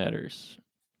nothing matters.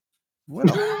 Well,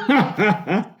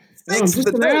 I'm just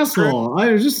an asshole.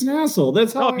 I'm just an asshole.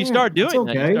 That's how. If you start doing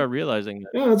that, you start realizing that.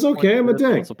 Yeah, it's okay. I'm a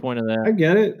dick. What's the point of that? I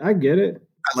get it. I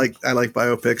like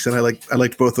biopics, and I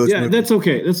like both those. Yeah, movies. That's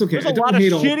okay. That's okay. There's a lot of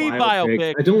shitty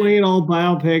biopics. I don't hate all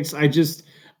biopics. I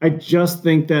just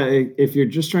think that if you're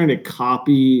just trying to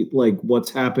copy like what's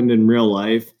happened in real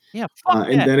life. Yeah,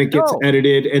 and then it gets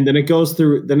edited, and then it goes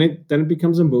through. Then it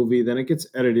becomes a movie. Then it gets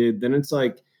edited. Then it's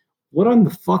like, what on the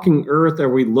fucking earth are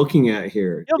we looking at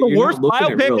here? You know, the worst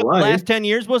biopic of the last 10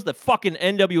 years was the fucking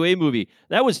NWA movie.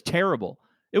 That was terrible.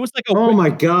 It was like my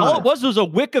god! All it was a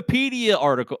Wikipedia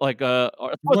article, like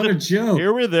what a joke.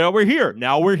 Here we're there. We're here.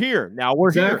 Now we're here. Now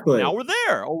we're here. Now we're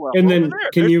there. Oh, well, and then there.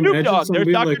 Can There's you Snoop imagine Dogg.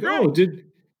 somebody There's like, Dre. oh,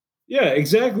 yeah,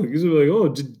 exactly. Because they're like, oh,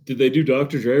 did they do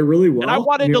Dr. Dre really well? And I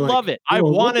wanted to love it. I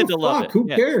wanted to love it. Who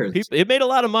cares? It made a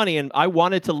lot of money, and I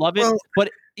wanted to love it.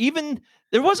 But even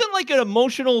there wasn't like an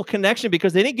emotional connection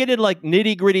because they didn't get into like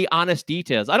nitty gritty, honest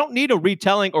details. I don't need a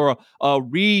retelling or a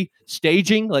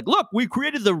restaging. Like, look, we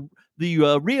created the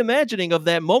reimagining of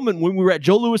that moment when we were at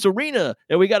Joe Louis Arena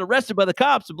and we got arrested by the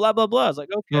cops and blah blah blah. I was like,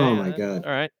 okay, oh my god,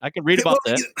 all right, I can read about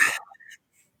that.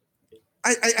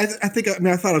 I think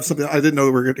I thought of something. I didn't know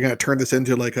we were going to turn this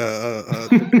into like a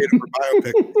debate over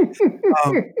biopic.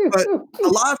 But a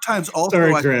lot of times, also,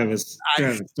 sorry, Travis.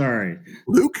 Sorry,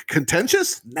 Luke.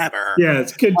 Contentious? Never. Yeah,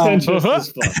 it's contentious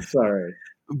as fuck. Sorry,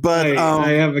 but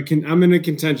I'm in a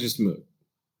contentious mood.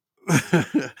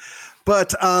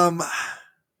 But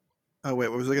oh wait,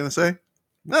 what was I going to say?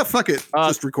 No, fuck it.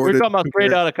 Just recorded. We're talking about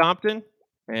Straight Outta Compton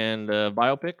and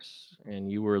biopics.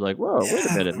 And you were like, whoa, wait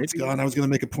a minute. It's gone. I was going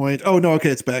to make a point. Oh, no. Okay,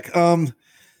 it's back. I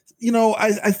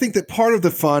think that part of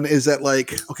the fun is that,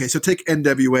 like, okay, so take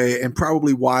NWA and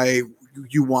probably why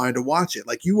you wanted to watch it.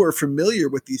 Like, you are familiar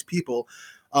with these people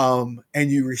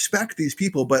and you respect these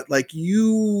people, but, like,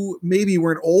 you maybe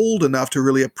weren't old enough to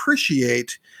really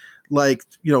appreciate, like,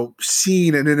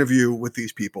 seeing an interview with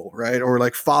these people, right? Or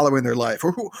like following their life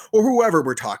or whoever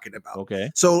we're talking about.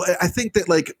 Okay. So I think that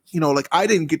like I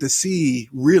didn't get to see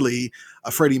really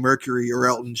a Freddie Mercury or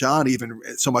Elton John even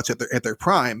so much at their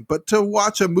prime, but to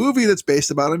watch a movie that's based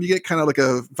about them, you get kind of like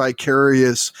a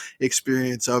vicarious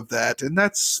experience of that. And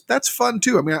that's fun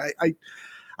too. I mean,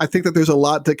 I think that there's a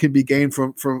lot that can be gained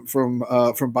from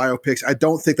biopics. I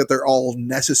don't think that they're all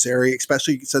necessary,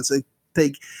 especially since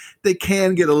they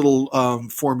can get a little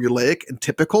formulaic and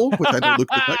typical, which I know Luke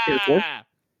does not care for.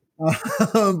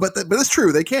 But that's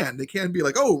true. They can be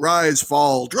like, oh, rise,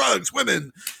 fall, drugs,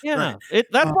 women. Yeah, right.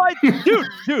 That's why, dude.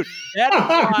 That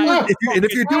is why,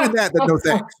 if you're doing that, then no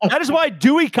thanks. That is why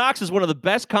Dewey Cox is one of the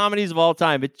best comedies of all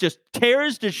time. It just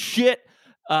tears to shit.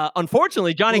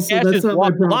 Unfortunately, Johnny Cash's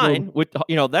Walk the Line,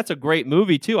 that's a great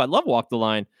movie too. I love Walk the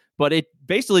Line. But it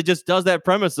basically just does that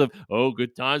premise of, oh,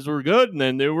 good times were good and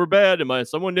then they were bad. And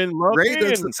someone didn't love me.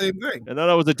 That's the same thing. And then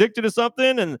I was addicted to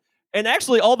something. And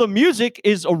actually all the music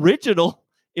is original.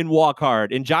 in Walk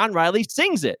Hard, and John Riley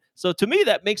sings it. So to me,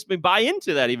 that makes me buy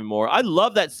into that even more. I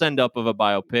love that send-up of a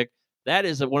biopic. That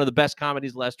is one of the best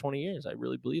comedies of the last 20 years. I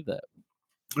really believe that.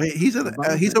 He's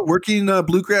a working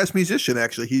bluegrass musician.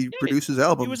 Actually, he produces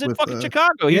albums. He was in fucking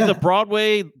Chicago. He's a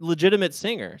Broadway legitimate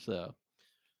singer. So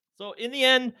in the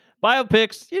end,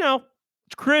 biopics.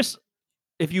 Chris,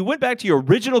 if you went back to your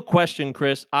original question,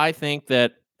 Chris, I think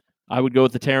that I would go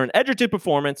with the Taron Egerton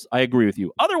performance. I agree with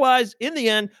you. Otherwise, in the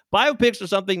end, biopics are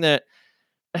something that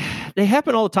they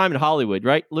happen all the time in Hollywood,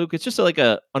 right, Luke? It's just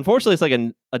unfortunately, it's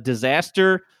like a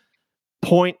disaster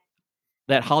point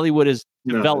that Hollywood has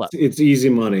developed. It's easy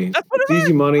money. It's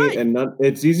easy money, right.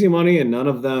 It's easy money, and none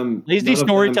of them lazy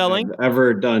storytelling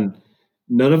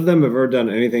None of them have ever done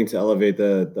anything to elevate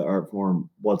the art form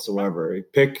whatsoever.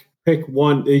 Pick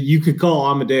one. You could call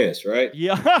Amadeus, right?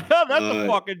 Yeah, that's a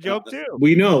fucking joke too.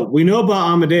 We know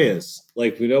about Amadeus.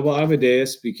 Like, we know about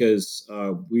Amadeus because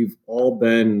we've all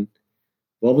been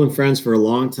friends for a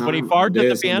long time. But he farts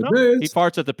at the piano. He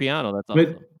farts at the piano. That's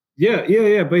awesome. But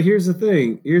yeah. But here's the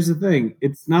thing.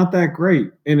 It's not that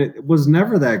great, and it was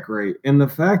never that great. And the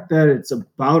fact that it's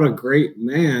about a great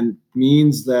man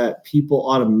means that people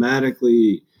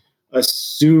automatically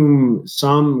assume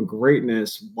some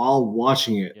greatness while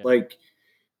watching it. Yeah. Like,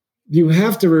 you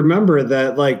have to remember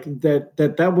that,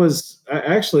 that was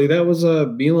a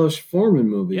Milos Forman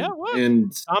movie. Yeah, what?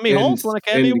 And Tommy Holmes won an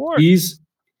Academy Award.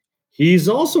 He's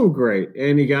also great,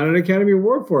 and he got an Academy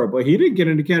Award for it, but he didn't get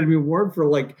an Academy Award for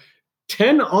like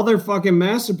 10 other fucking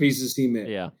masterpieces he made.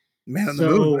 Yeah. Man,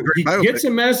 so he gets a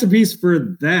masterpiece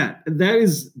for that. That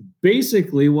is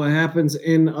basically what happens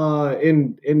in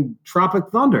Tropic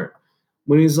Thunder,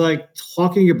 when he's like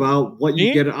talking about what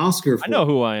you get an Oscar for. I know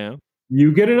who I am.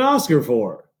 You get an Oscar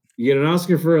for. You get an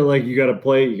Oscar for, like, you got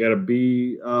to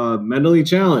be mentally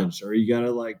challenged, or you got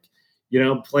to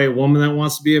play a woman that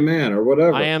wants to be a man, or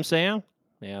whatever. I Am Sam.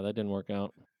 Yeah, that didn't work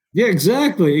out. Yeah,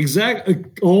 exactly.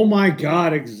 Oh my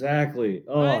God, exactly.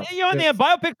 And the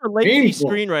biopics are lazy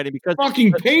screenwriting because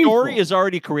the story is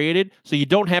already created, so you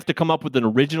don't have to come up with an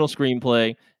original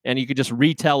screenplay, and you could just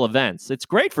retell events. It's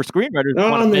great for screenwriters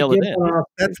who want to mail it in.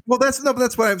 That's what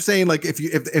I'm saying. Like,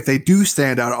 if they do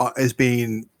stand out as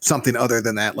being something other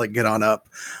than that, like Get On Up,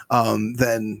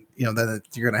 then you're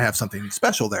going to have something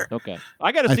special there. Okay,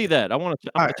 I got to see that. I want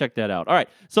to check that out. All right.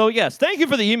 So yes, thank you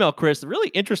for the email, Chris. Really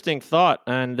interesting thought,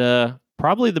 and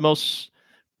probably the most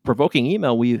provoking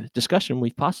discussion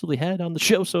we've possibly had on the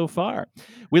show so far.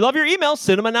 We love your email,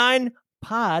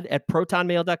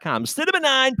 cinema9pod@protonmail.com.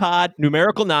 Cinema9pod,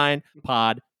 numerical 9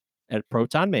 pod at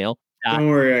protonmail.com. Don't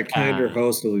worry, a kinder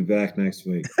host will be back next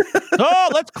week. So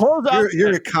let's close out.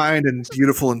 You're a kind and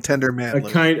beautiful and tender man.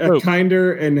 A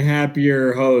kinder and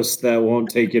happier host that won't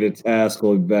take you to task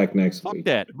will be back next week. Fuck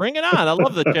that. Bring it on. I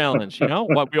love the challenge.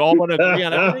 What we all want to agree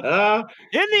on everything.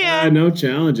 In the end. No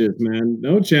challenges, man.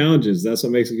 No challenges. That's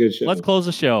what makes a good show. Let's close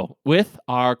the show with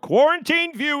our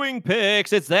quarantine viewing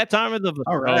picks. It's that time of the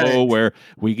show where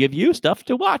we give you stuff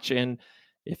to watch, and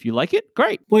if you like it,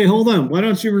 great. Wait, hold on. Why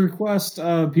don't you request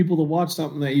people to watch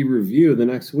something that you review the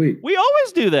next week? We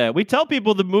always do that. We tell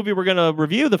people the movie we're going to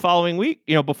review the following week,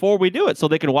 before we do it, so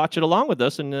they can watch it along with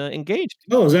us and engage.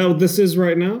 Oh, is that what this is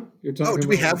right now? You're talking. Do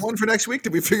we have one for next week?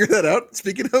 Did we figure that out?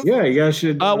 Speaking of, yeah, you guys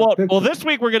should. Well, this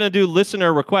week we're going to do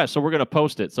listener requests, so we're going to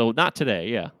post it. So not today.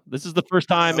 Yeah, this is the first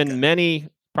time in many.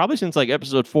 Probably since like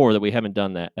episode 4 that we haven't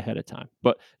done that ahead of time.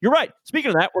 But you're right.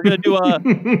 Speaking of that, we're going to do a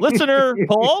listener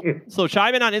poll. So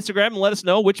chime in on Instagram and let us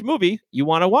know which movie you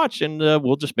want to watch. And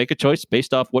we'll just make a choice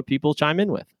based off what people chime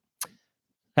in with.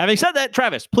 Having said that,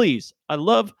 Travis, please. I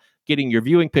love getting your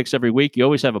viewing picks every week. You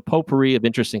always have a potpourri of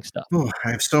interesting stuff. Oh,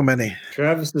 I have so many.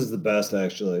 Travis is the best,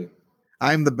 actually.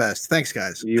 I'm the best. Thanks,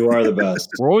 guys. You are the best.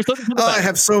 We're always looking for the best. I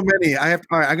have so many. All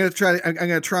right. I'm going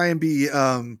to try and be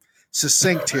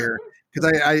succinct here. Because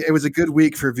it was a good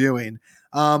week for viewing.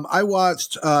 I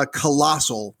watched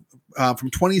Colossal from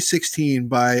 2016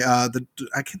 by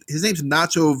his name's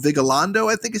Nacho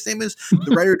Vigalondo, I think his name is,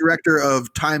 the writer-director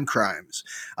of Time Crimes.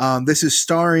 This is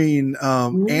starring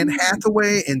Anne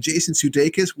Hathaway and Jason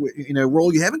Sudeikis in a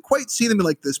role you haven't quite seen them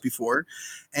like this before.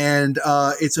 And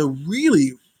it's a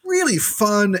really, really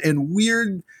fun and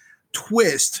weird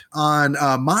twist on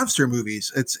monster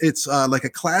movies. It's like a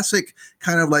classic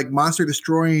kind of like monster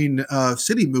destroying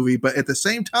city movie, but at the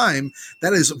same time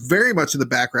that is very much in the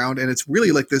background, and it's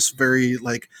really like this very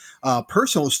like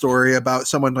personal story about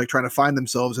someone like trying to find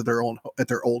themselves at their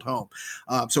old home.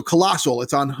 So Colossal,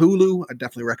 it's on Hulu. I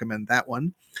definitely recommend that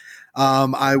one.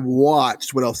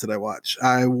 What else did I watch?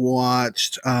 I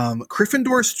watched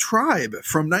Gryffindor's Tribe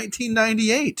from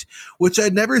 1998, which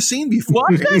I'd never seen before.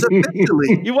 You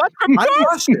watched Gryffindor? I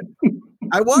watched it.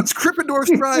 I watched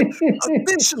Krippendorf's Tribe,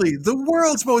 officially the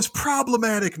world's most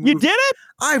problematic movie. You did it?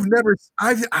 I've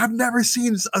never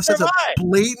seen such a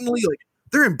blatantly like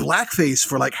they're in blackface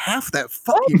for like half that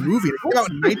fucking movie. It came out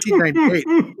in 1998.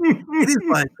 It is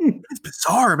like it's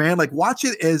bizarre, man. Like watch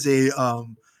it as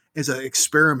an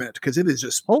experiment because it is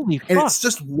just holy fuck. And it's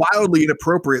just wildly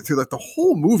inappropriate through like the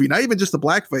whole movie. Not even just the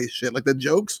blackface shit. Like the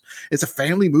jokes. It's a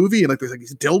family movie and like there's like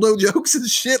these dildo jokes and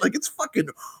shit. Like it's fucking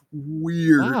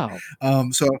weird. Wow.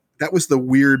 So that was the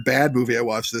weird bad movie I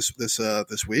watched this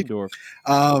week.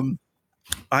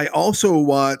 I also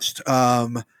watched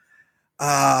okay,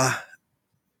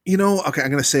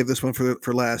 I'm gonna save this one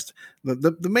for last.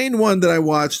 The main one that I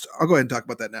watched, I'll go ahead and talk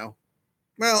about that now.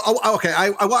 Well, okay,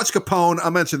 I watched Capone. I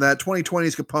mentioned that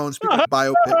 2020's Capone. Speaking of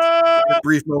biopics, in a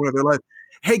brief moment of their life.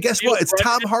 Hey, guess what? It's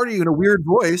Tom Hardy in a weird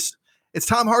voice. It's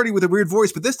Tom Hardy with a weird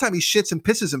voice, but this time he shits and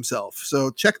pisses himself.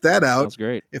 So check that out. That's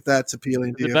great. If that's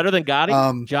appealing to you. Better than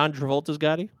Gotti? John Travolta's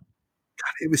Gotti?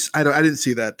 God, it was. I didn't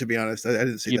see that, to be honest. I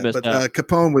didn't see that. But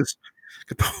Capone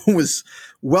was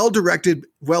well directed,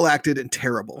 well acted, and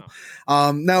terrible.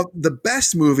 Now the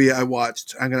best movie I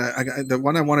watched, the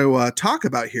one I want to talk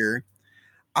about here.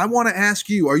 I want to ask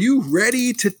you: are you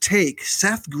ready to take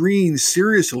Seth Green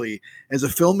seriously as a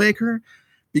filmmaker?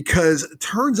 Because it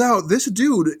turns out this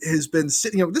dude has been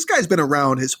sitting. This guy's been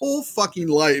around his whole fucking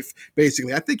life,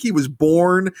 basically. I think he was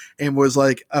born and was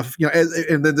like,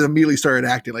 and then immediately started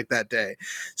acting like that day.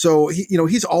 So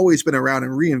he's always been around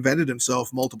and reinvented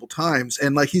himself multiple times.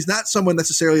 And like, he's not someone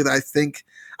necessarily that I think.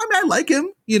 I mean, I like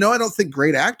him. I don't think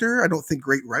great actor. I don't think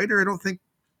great writer. I don't think.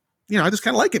 I just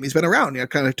kind of like him. He's been around. I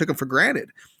kind of took him for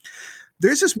granted.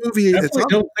 There's this movie. Definitely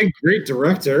don't think great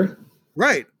director.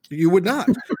 Right. You would not.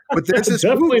 But there's this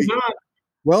definitely movie. Not.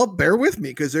 Well, bear with me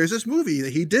because there's this movie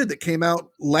that he did that came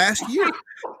out last year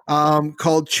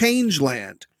called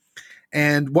Changeland.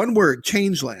 And one word,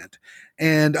 Changeland.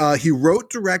 And he wrote,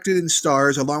 directed, and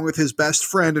stars along with his best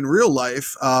friend in real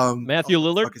life. Matthew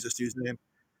Lillard? What the fuck is this dude's name?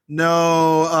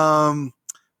 No,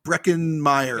 Breckin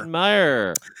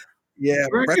Meyer. Yeah,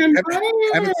 I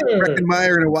haven't seen Breckin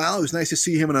Meyer in a while. It was nice to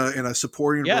see him in a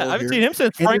supporting role. Yeah, I haven't seen him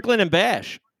since Franklin and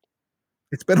Bash.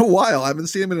 It's been a while. I haven't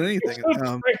seen him in anything.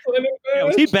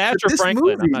 Was he Bash or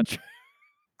Franklin? Movie, I'm not sure.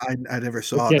 I never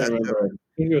saw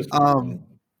that.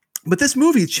 But this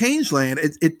movie, Changeland,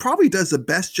 it probably does the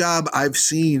best job I've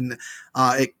seen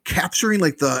at capturing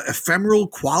like the ephemeral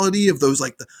quality of those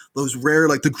those rare,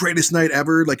 like the greatest night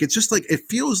ever. Like it's just like it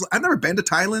feels. I've never been to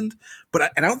Thailand, but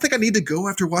I don't think I need to go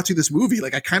after watching this movie.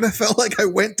 Like I kind of felt like I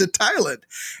went to Thailand,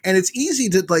 and it's easy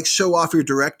to like show off your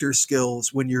director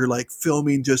skills when you're like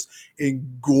filming just in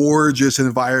gorgeous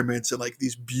environments and like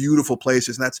these beautiful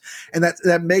places, and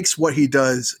that makes what he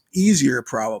does easier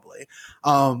probably.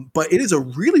 But it is a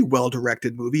really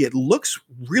well-directed movie. It looks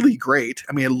really great.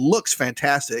 I mean, it looks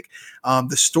fantastic.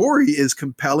 The story is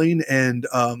compelling and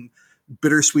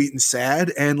bittersweet and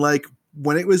sad. And like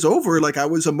when it was over, like I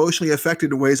was emotionally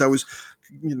affected in ways I was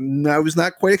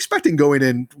not quite expecting going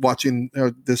in watching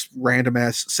this random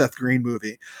ass Seth Green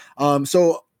movie.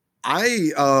 So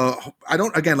I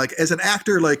don't, again, like as an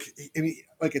actor, like, I mean,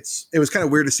 like it was kind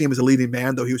of weird to see him as a leading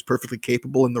man, though he was perfectly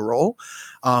capable in the role.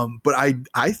 But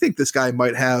I think this guy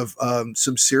might have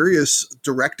some serious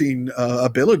directing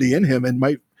ability in him and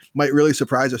might really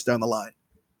surprise us down the line.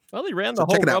 Well, he ran the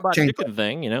whole Robot Chicken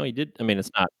thing, he did. I mean, it's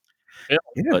not,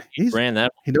 but he ran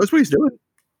that. He knows what he's doing.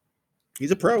 He's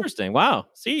a pro. Interesting. Wow.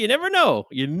 See, you never know.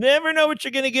 You never know what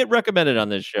you're going to get recommended on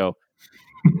this show.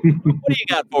 What do you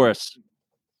got for us?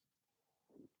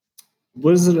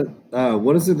 What is it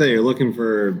that you're looking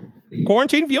for?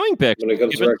 Quarantine viewing picks. When it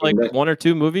comes to like one or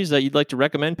two movies that you'd like to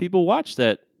recommend people watch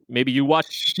that maybe you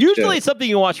watch. Usually it's something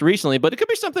you watched recently, but it could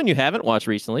be something you haven't watched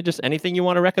recently. Just anything you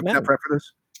want to recommend. Prep for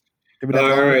this?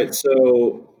 All right.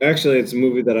 So actually, it's a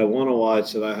movie that I want to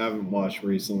watch that I haven't watched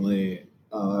recently.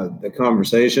 The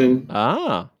Conversation.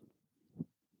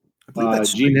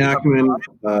 Gene Hackman.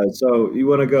 So you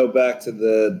want to go back to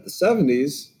the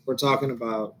 70s? We're talking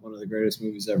about one of the greatest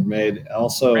movies ever made.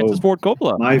 Also, Francis Ford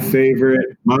Coppola. My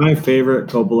favorite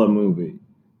Coppola movie,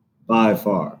 by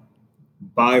far.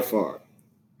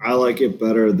 I like it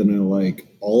better than I like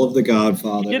all of the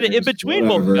Godfathers. You did it in between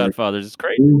both Godfathers. It's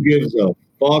crazy. Who gives a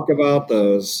fuck about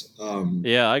those?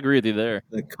 Yeah, I agree with you there.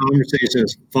 The Conversation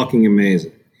is fucking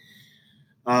amazing.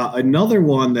 Another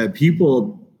one that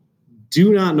people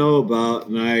do not know about,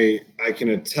 and I can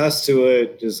attest to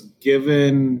it, just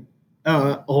given.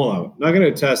 Hold on. I'm not going to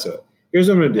attest to it. Here's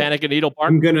what I'm going to do. Panic at Needle Park.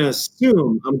 I'm going to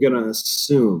assume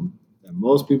that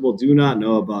most people do not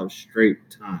know about Straight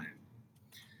Time.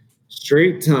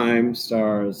 Straight Time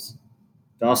stars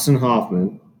Dustin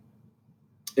Hoffman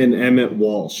and Emmett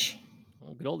Walsh.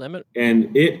 Oh, good old Emmett.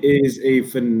 And it is a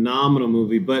phenomenal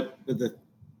movie. But the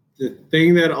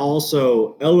thing that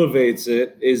also elevates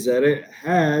it is that it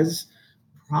has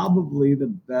probably the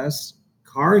best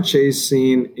car chase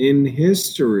scene in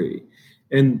history.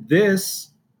 And this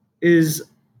is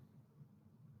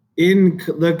in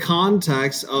the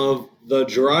context of The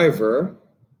Driver,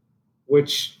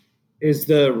 which is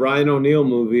the Ryan O'Neal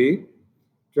movie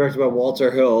directed by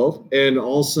Walter Hill, and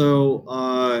also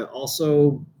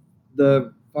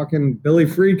the fucking Billy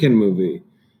Friedkin movie,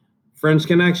 French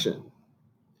Connection.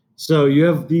 So you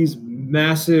have these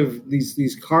massive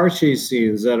these car chase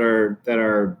scenes they're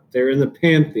in the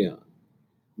pantheon.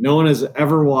 No one has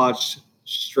ever watched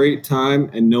Straight Time,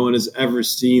 and no one has ever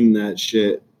seen that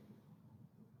shit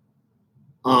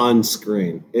on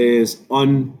screen. It is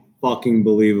unfucking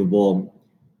believable.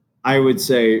 I would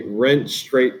say rent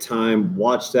Straight Time,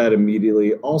 watch that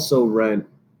immediately. Also rent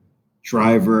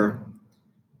Driver,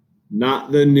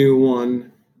 not the new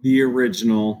one, the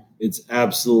original. It's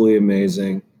absolutely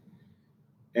amazing.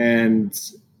 And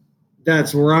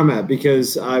that's where I'm at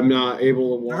because I'm not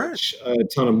able to watch a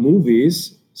ton of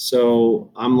movies.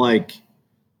 So I'm like,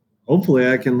 hopefully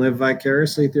I can live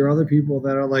vicariously through other people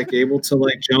that are like able to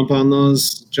like jump on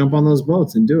those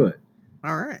boats and do it.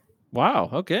 All right. Wow.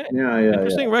 Okay. Yeah.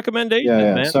 Interesting recommendation,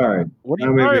 Yeah. man. Sorry. What are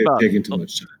you talking about? Taking too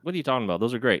much time. What are you talking about?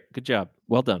 Those are great. Good job.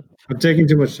 Well done. I'm taking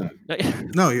too much time.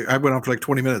 No, I went on for like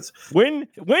 20 minutes. When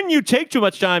you take too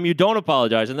much time, you don't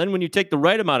apologize, and then when you take the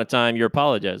right amount of time, you're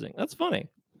apologizing. That's funny.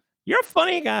 You're a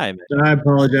funny guy, man. I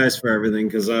apologize for everything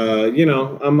because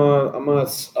I'm a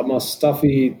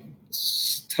stuffy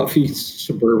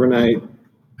suburbanite.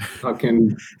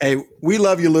 Fucking. Hey, we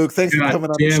love you, Luke. Thanks for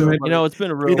coming on the show. You know, it's been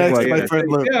a real nice to my friend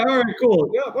Luke. Yeah, all right, cool.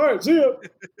 Yeah, all right, see you.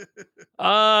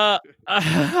 I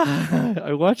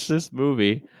watched this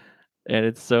movie, and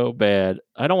it's so bad.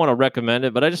 I don't want to recommend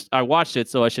it, but I watched it,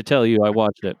 so I should tell you I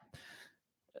watched it.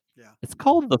 Yeah. It's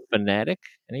called The Fanatic.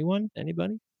 Anyone?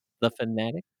 Anybody? The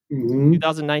Fanatic? Mm-hmm.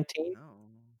 2019.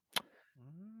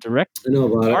 Direct. I know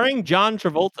about starring John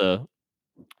Travolta.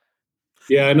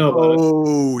 Yeah, I know about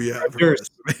yeah. Fred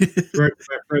Durst. Fred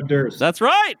Durst. That's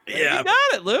right. Yeah. You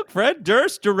got it, Luke. Fred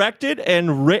Durst directed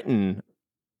and written.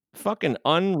 Fucking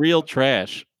unreal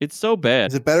trash. It's so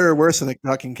bad. Is it better or worse than a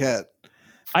talking cat?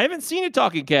 I haven't seen a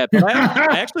talking cat, but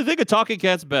I actually think a talking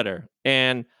cat's better.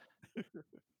 And it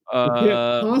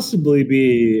can't possibly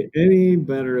be any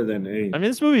better than anything. I mean,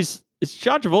 it's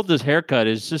John Travolta's haircut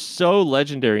is just so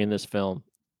legendary in this film.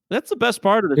 That's the best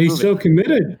part of this movie. He's so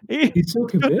committed. He's so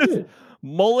committed.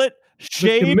 Mullet,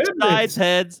 shaved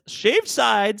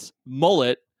sides,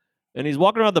 mullet, and he's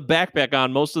walking around with the backpack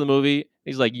on most of the movie.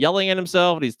 He's like yelling at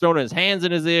himself, and he's throwing his hands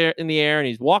in the air, and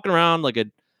he's walking around like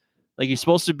he's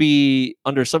supposed to be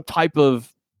under some type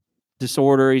of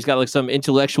disorder. He's got like some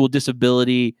intellectual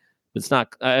disability. It's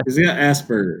not. He's got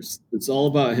Asperger's. It's all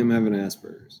about him having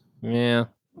Asperger's. Yeah.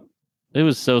 It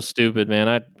was so stupid,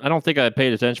 man. I don't think I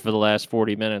paid attention for the last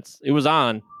 40 minutes. It was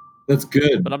on. That's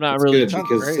good. But I'm not really sure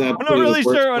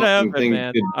what happened,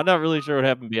 man. I'm not really sure what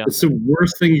happened beyond. It's the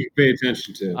worst thing you can pay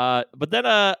attention to. But then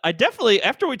I definitely,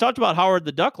 after we talked about Howard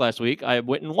the Duck last week, I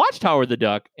went and watched Howard the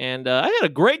Duck, and I had a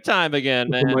great time again,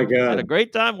 man. Oh my God. I had a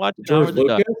great time watching George Howard the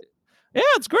Lucas? Duck. Yeah,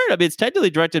 it's great. I mean, it's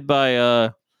technically directed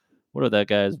by what are that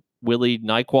guys? Willie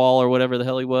Nyqual or whatever the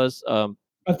hell he was.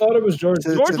 I thought it was George.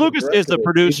 George Lucas is the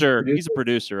producer. He's a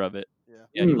producer of it.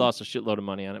 Yeah, he Hmm. lost a shitload of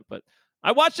money on it, but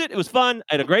I watched it. It was fun.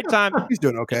 I had a great time. He's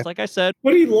doing okay. Just like I said.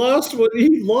 But he lost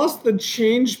the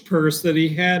change purse that he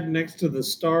had next to the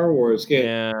Star Wars game.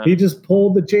 Yeah. He just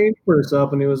pulled the change purse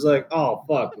up and he was like, "Oh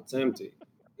fuck, it's empty."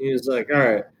 He was like, "All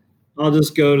right, I'll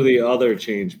just go to the other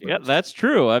change purse." Yeah, that's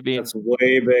true. I mean, That's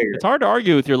way bigger. it's hard to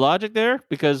argue with your logic there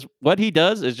because what he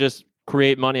does is just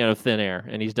create money out of thin air,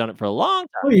 and he's done it for a long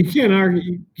time. Well, you can't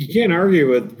argue. You can't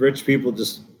argue with rich people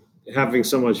just having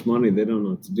so much money they don't know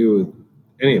what to do with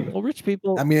any of it. Well, rich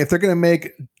people. I mean, if they're going to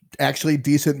make actually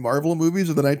decent Marvel movies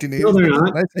of the 1980s, No, they're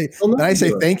not. then I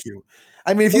say thank you.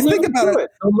 I mean, if you think about it,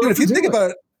 if you think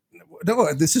about it,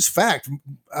 no, this is fact.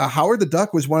 Howard the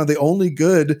Duck was one of the only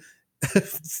good,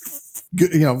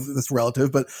 that's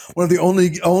relative, but one of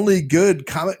the only good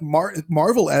comic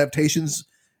Marvel adaptations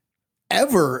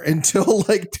ever until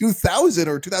like 2000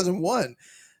 or 2001.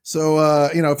 So,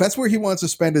 if that's where he wants to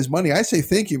spend his money, I say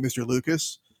thank you, Mr.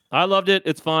 Lucas. I loved it.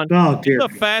 It's fun. Oh, dear.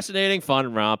 It's a fascinating,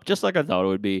 fun romp, just like I thought it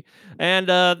would be. And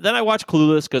then I watched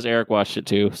Clueless because Eric watched it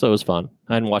too, so it was fun.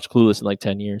 I hadn't watched Clueless in like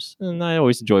 10 years, and I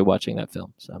always enjoy watching that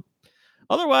film. So,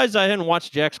 otherwise, I hadn't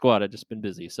watched Jack Squad. I've just been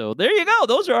busy. So there you go.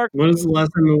 Those are our. When was the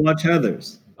last time you watched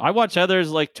Heathers? I watched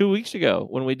Heathers like 2 weeks ago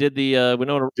when we did the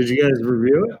Winona. Did you guys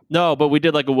review it? No, but we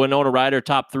did like a Winona Ryder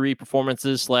top 3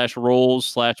 performances /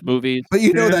 roles / movies. But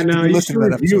you know that no, you you listen should to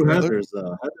that review episode. Heathers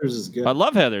though. Heathers is good. I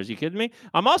love Heathers. You kidding me?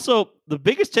 I'm also the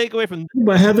biggest takeaway from.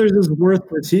 But Heathers is worth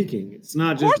critiquing. It's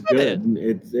not just Of course it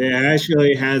good. It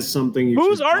actually has something.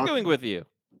 Who's should talk arguing about. with you?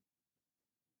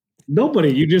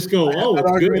 Nobody. You just go, oh, I'm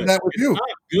it's arguing good. that with It's you. not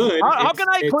good. How can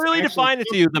I It's clearly actually define it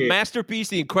to you? The okay. masterpiece,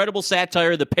 the incredible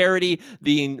satire, the parody,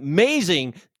 the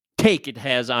amazing take it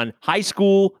has on high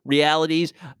school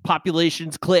realities,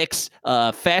 populations, cliques,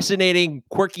 fascinating,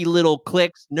 quirky little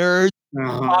cliques, nerds.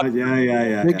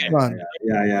 Yeah. Big fun.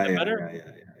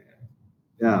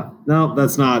 Yeah. No,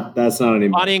 that's not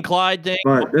anymore. Bonnie and Clyde thing.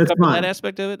 But that's Cover fine. that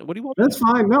aspect of it. What do you want? That's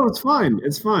fine. No, it's fine.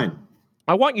 It's fine.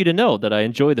 I want you to know that I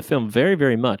enjoy the film very,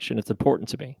 very much, and it's important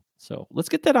to me. So let's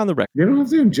get that on the record. You don't have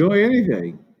to enjoy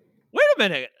anything. Wait a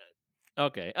minute.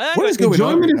 Okay. What is going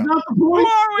on? Enjoyment right is now? not the point.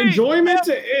 Who are we? Enjoyment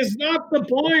is not the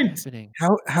point. Happening?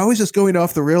 How is this going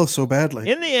off the rails so badly?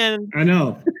 In the end, I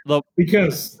know. Look.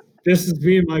 Because this is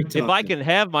being my talk. if I can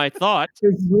have my thought,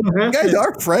 This is what You guys happens.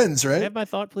 are friends, right? have my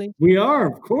thought, please. We are,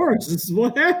 of course. This is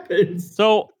what happens.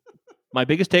 So, my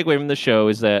biggest takeaway from the show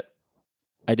is that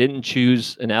I didn't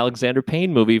choose an Alexander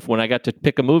Payne movie when I got to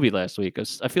pick a movie last week.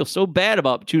 I feel so bad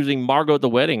about choosing Margot at the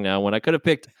Wedding now when I could have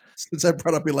picked. Since I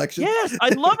brought up Election. Yes, I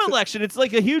love Election. It's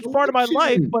like a huge part of my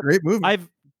life, but Great movie.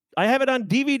 I have it on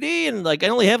DVD and like I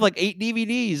only have like 8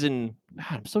 DVDs and God,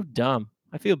 I'm so dumb.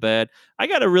 I feel bad. I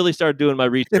got to really start doing my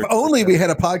research. If only we had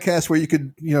a podcast where you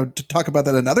could, to talk about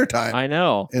that another time. I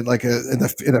know. In like in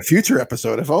a future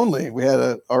episode. If only we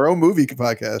had our own movie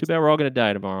podcast. Too bad we're all going to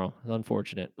die tomorrow. It's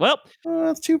unfortunate. Well,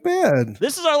 that's too bad.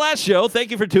 This is our last show.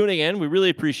 Thank you for tuning in. We really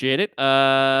appreciate it.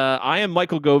 I am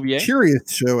Michael Govier. Curious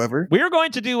show ever. We are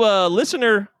going to do a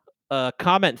listener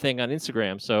comment thing on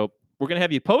Instagram. So we're going to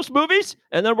have you post movies,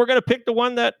 and then we're going to pick the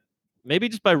one that maybe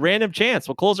just by random chance.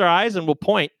 We'll close our eyes and we'll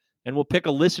point. And we'll pick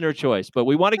a listener choice, but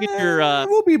we want to get your.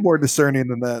 We'll be more discerning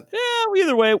than that. Yeah,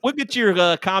 either way, we'll get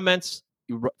your comments.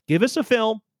 Give us a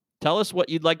film. Tell us what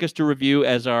you'd like us to review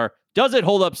as our Does It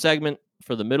Hold Up segment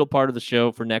for the middle part of the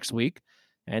show for next week.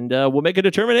 And we'll make a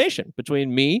determination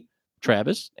between me,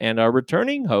 Travis, and our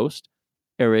returning host,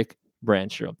 Eric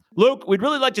Brandstrom. Luke, we'd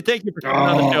really like to thank you for coming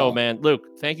on the show, man.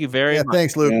 Luke, thank you very much.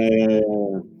 Thanks, Luke.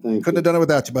 Thank Couldn't have done it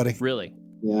without you, buddy. Really.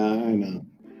 Yeah, I know.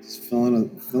 Just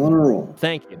filling a role.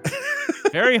 Thank you.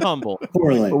 Very humble.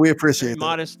 Poorly. Well, we appreciate that.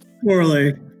 Modest.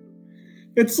 Poorly.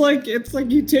 It's like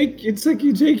you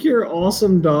take your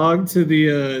awesome dog to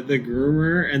the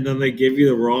groomer and then they give you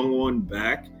the wrong one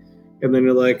back, and then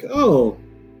you're like, oh,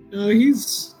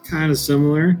 he's kind of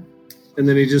similar, and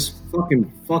then he just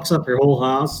fucking fucks up your whole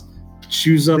house,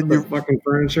 chews up the fucking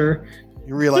furniture.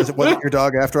 You realize it wasn't your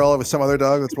dog after all; it was some other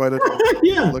dog. That's why it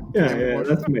yeah,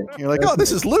 that's me. You're like, That's oh,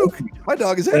 this me. is Luke. My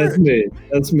dog is Eric.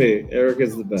 That's me. Eric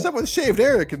is the best. Someone shaved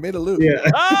Eric and made a Luke. Yeah.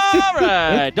 All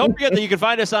right. Don't forget that you can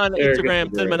find us on Eric is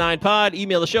Instagram, great. Cinema9Pod.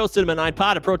 Email the show,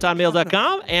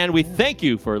 cinema9pod@protonmail.com. And we thank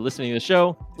you for listening to the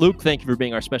show. Luke, thank you for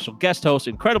being our special guest host.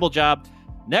 Incredible job.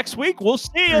 Next week, we'll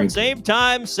see you same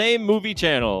time, same movie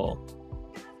channel.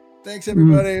 Thanks,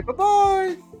 everybody.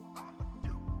 Bye-bye.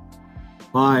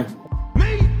 Bye.